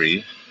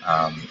gluten-free,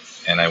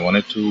 and I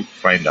wanted to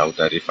find out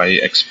that if I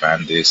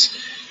expand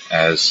this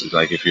as,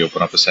 like, if you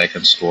open up a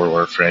second store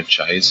or a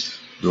franchise,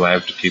 do I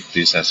have to keep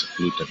this as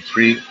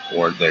gluten-free,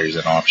 or there is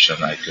an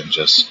option I can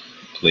just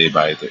play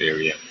by the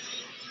area?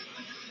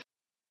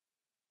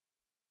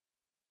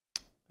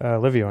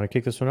 Olivia, you want to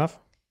kick this one off?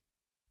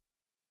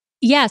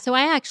 Yeah, so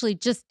I actually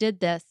just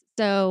did this.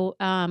 So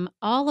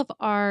all of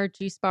our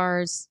juice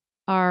bars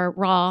are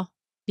raw,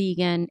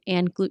 vegan,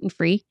 and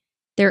gluten-free.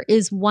 There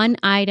is one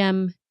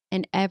item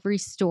in every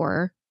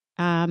store,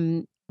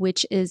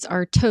 which is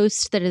our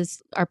toast, that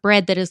is our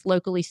bread that is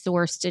locally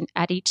sourced and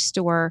at each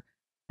store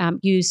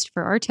used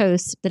for our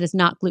toast, that is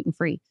not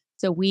gluten-free.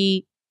 So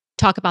we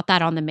talk about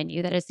that on the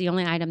menu. That is the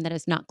only item that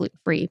is not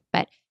gluten-free,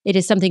 but it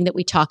is something that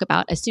we talk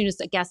about as soon as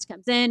a guest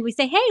comes in. We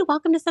say, "Hey,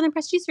 welcome to Southern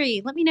Press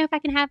Juicery. Let me know if I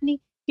can have any.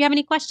 If you have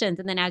any questions."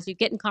 And then as you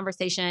get in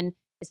conversation,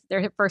 if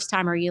they're the first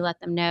timer, you let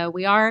them know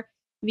we are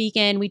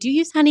vegan. We do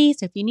use honey,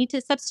 so if you need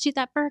to substitute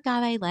that for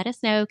agave, let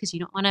us know, because you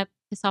don't want to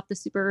piss off the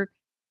super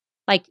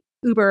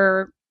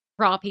uber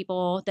raw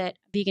people, that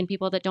vegan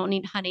people that don't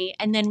need honey.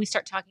 And then we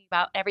start talking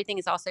about everything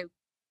is also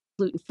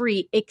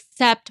gluten-free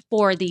except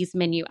for these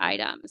menu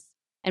items,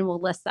 and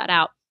we'll list that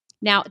out.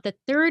 Now, the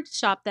third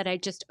shop that I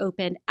just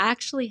opened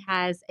actually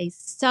has a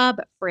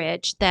sub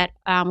fridge that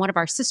one of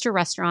our sister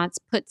restaurants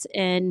puts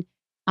in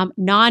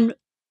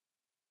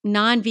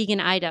non-vegan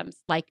items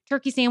like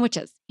turkey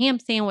sandwiches, ham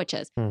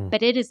sandwiches,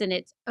 but it is in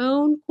its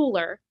own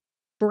cooler,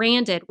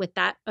 branded with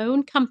that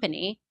own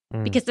company,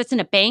 because that's in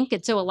a bank.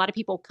 And so a lot of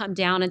people come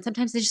down and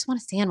sometimes they just want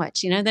a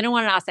sandwich, they don't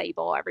want an acai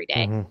bowl every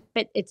day,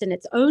 but it's in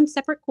its own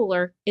separate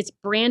cooler. It's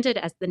branded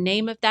as the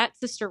name of that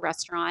sister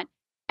restaurant.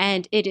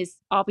 And it is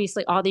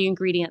obviously all the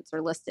ingredients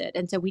are listed.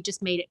 And so we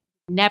just made it,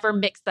 never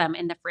mix them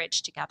in the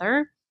fridge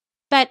together.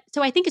 But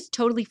so I think it's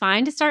totally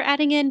fine to start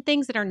adding in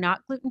things that are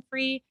not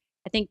gluten-free.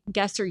 I think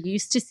guests are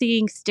used to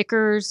seeing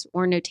stickers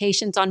or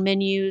notations on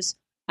menus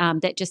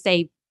that just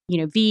say,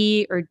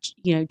 V or,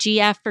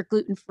 GF for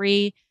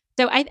gluten-free.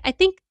 So I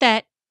think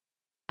that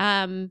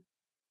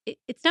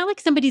it's not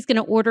like somebody's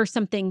going to order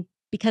something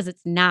because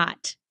it's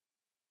not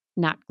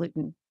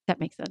gluten. If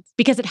that makes sense,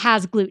 because it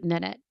has gluten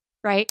in it,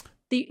 right?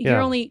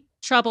 Your only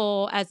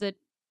trouble as a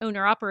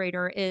owner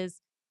operator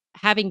is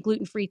having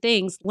gluten-free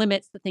things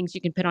limits the things you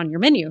can put on your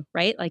menu,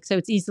 right? Like, so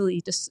it's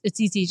easy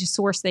to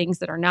source things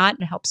that are not,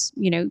 and it helps,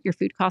 your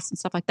food costs and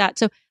stuff like that.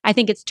 So I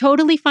think it's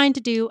totally fine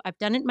to do. I've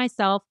done it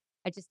myself.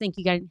 I just think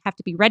you have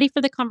to be ready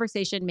for the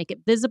conversation, make it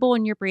visible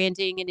in your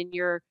branding and in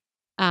your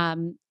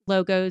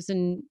logos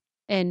and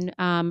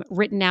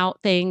written out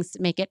things,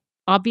 make it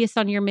obvious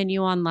on your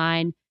menu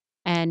online,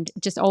 and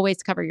just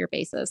always cover your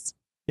bases.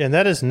 Yeah, and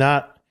that is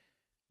not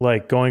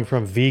like going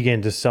from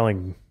vegan to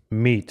selling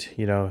meat.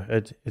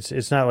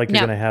 It's not like you're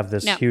going to have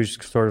this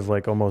huge sort of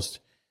like almost,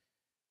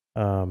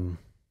 I don't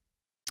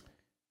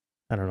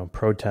know,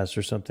 protest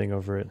or something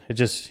over it. It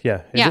just,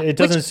 it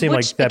doesn't seem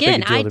like that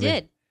big a deal to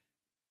me.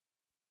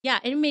 Yeah,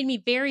 it made me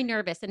very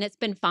nervous, and it's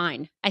been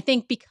fine. I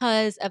think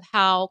because of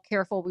how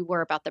careful we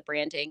were about the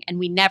branding, and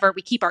we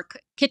keep our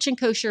kitchen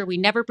kosher. We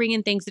never bring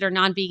in things that are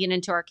non-vegan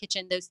into our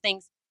kitchen. Those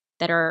things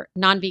that are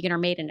non-vegan are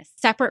made in a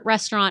separate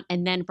restaurant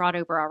and then brought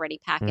over already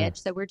packaged.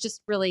 So we're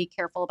just really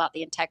careful about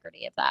the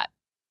integrity of that.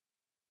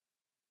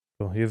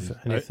 Cool. You have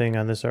anything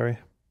on this, Ari?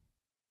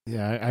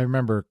 Yeah, I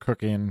remember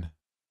cooking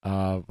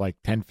like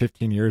 10,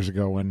 15 years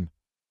ago when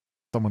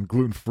someone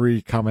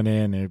gluten-free coming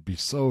in, and it'd be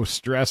so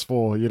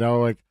stressful,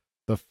 like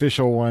the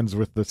official ones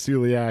with the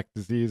celiac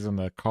disease and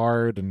the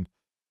card and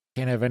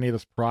can't have any of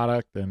this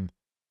product. And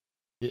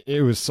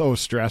it was so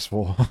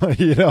stressful,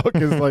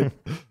 because like,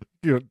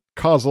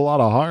 cause a lot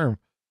of harm.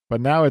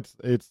 But now it's,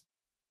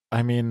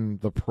 I mean,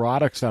 the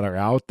products that are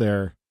out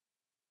there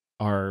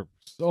are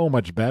so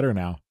much better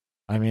now.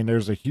 I mean,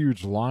 there's a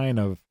huge line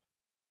of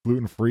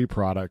gluten-free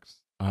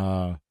products,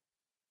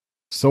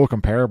 so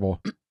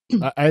comparable.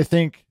 I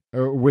think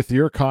with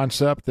your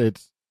concept,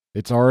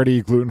 it's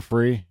already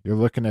gluten-free. You're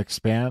looking to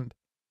expand.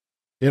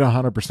 It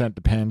 100%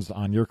 depends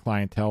on your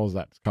clientele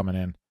that's coming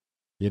in.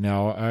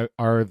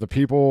 Are the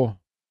people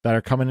that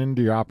are coming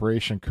into your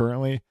operation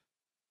currently,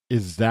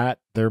 is that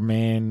their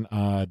main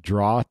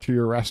draw to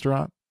your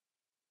restaurant?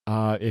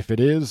 If it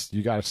is,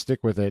 you got to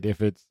stick with it.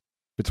 If it's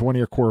one of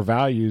your core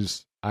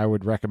values, I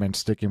would recommend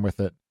sticking with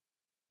it.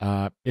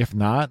 If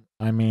not,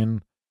 I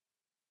mean,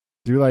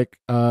 do like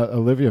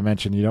Olivia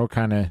mentioned,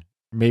 kind of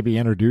maybe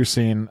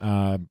introducing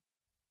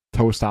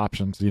toast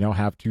options.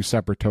 Have two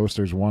separate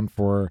toasters, one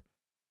for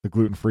the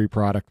gluten-free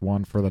product,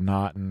 one for the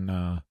not,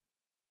 and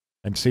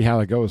see how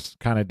it goes.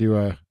 Kind of do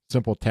a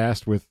simple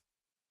test with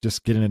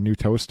just getting a new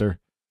toaster,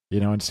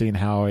 and seeing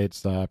how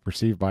it's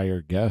perceived by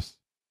your guests.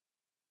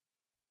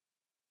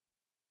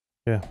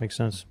 Yeah, makes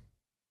sense.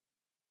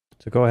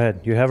 So go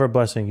ahead. You have our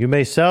blessing. You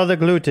may sell the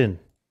gluten.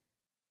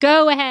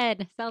 Go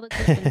ahead. Sell the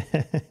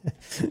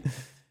gluten.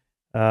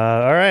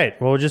 All right.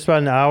 Well, just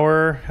about an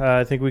hour.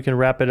 I think we can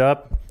wrap it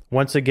up.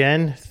 Once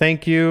again,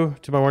 thank you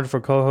to my wonderful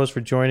co-host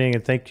for joining,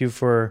 and thank you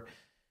for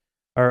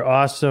our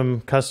awesome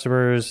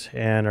customers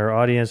and our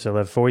audience that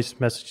left voice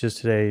messages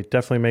today. It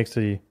definitely makes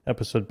the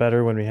episode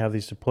better when we have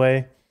these to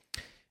play.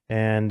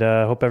 And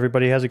hope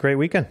everybody has a great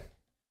weekend.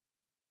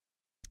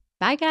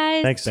 Bye,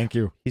 guys. Thanks. Thank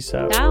you. Peace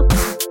out. Ciao.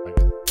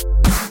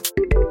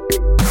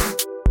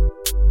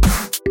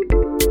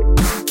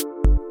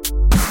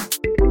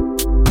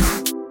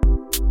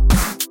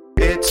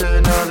 It's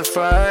another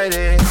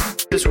Friday.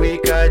 This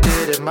week I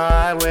did it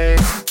my way.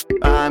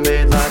 I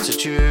made lots of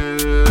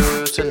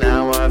juice, and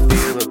now I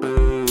feel a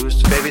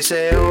boost. Baby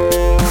say,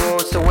 oh,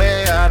 it's the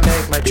way I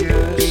make my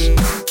juice.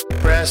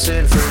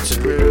 Pressing fruits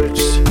and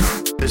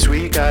roots. This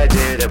week I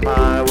did it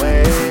my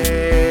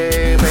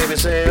way. Baby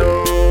say,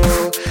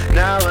 oh,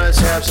 now let's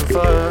have some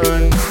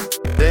fun.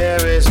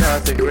 There is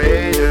nothing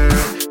greater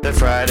than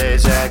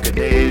Fridays at Good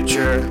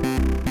Nature.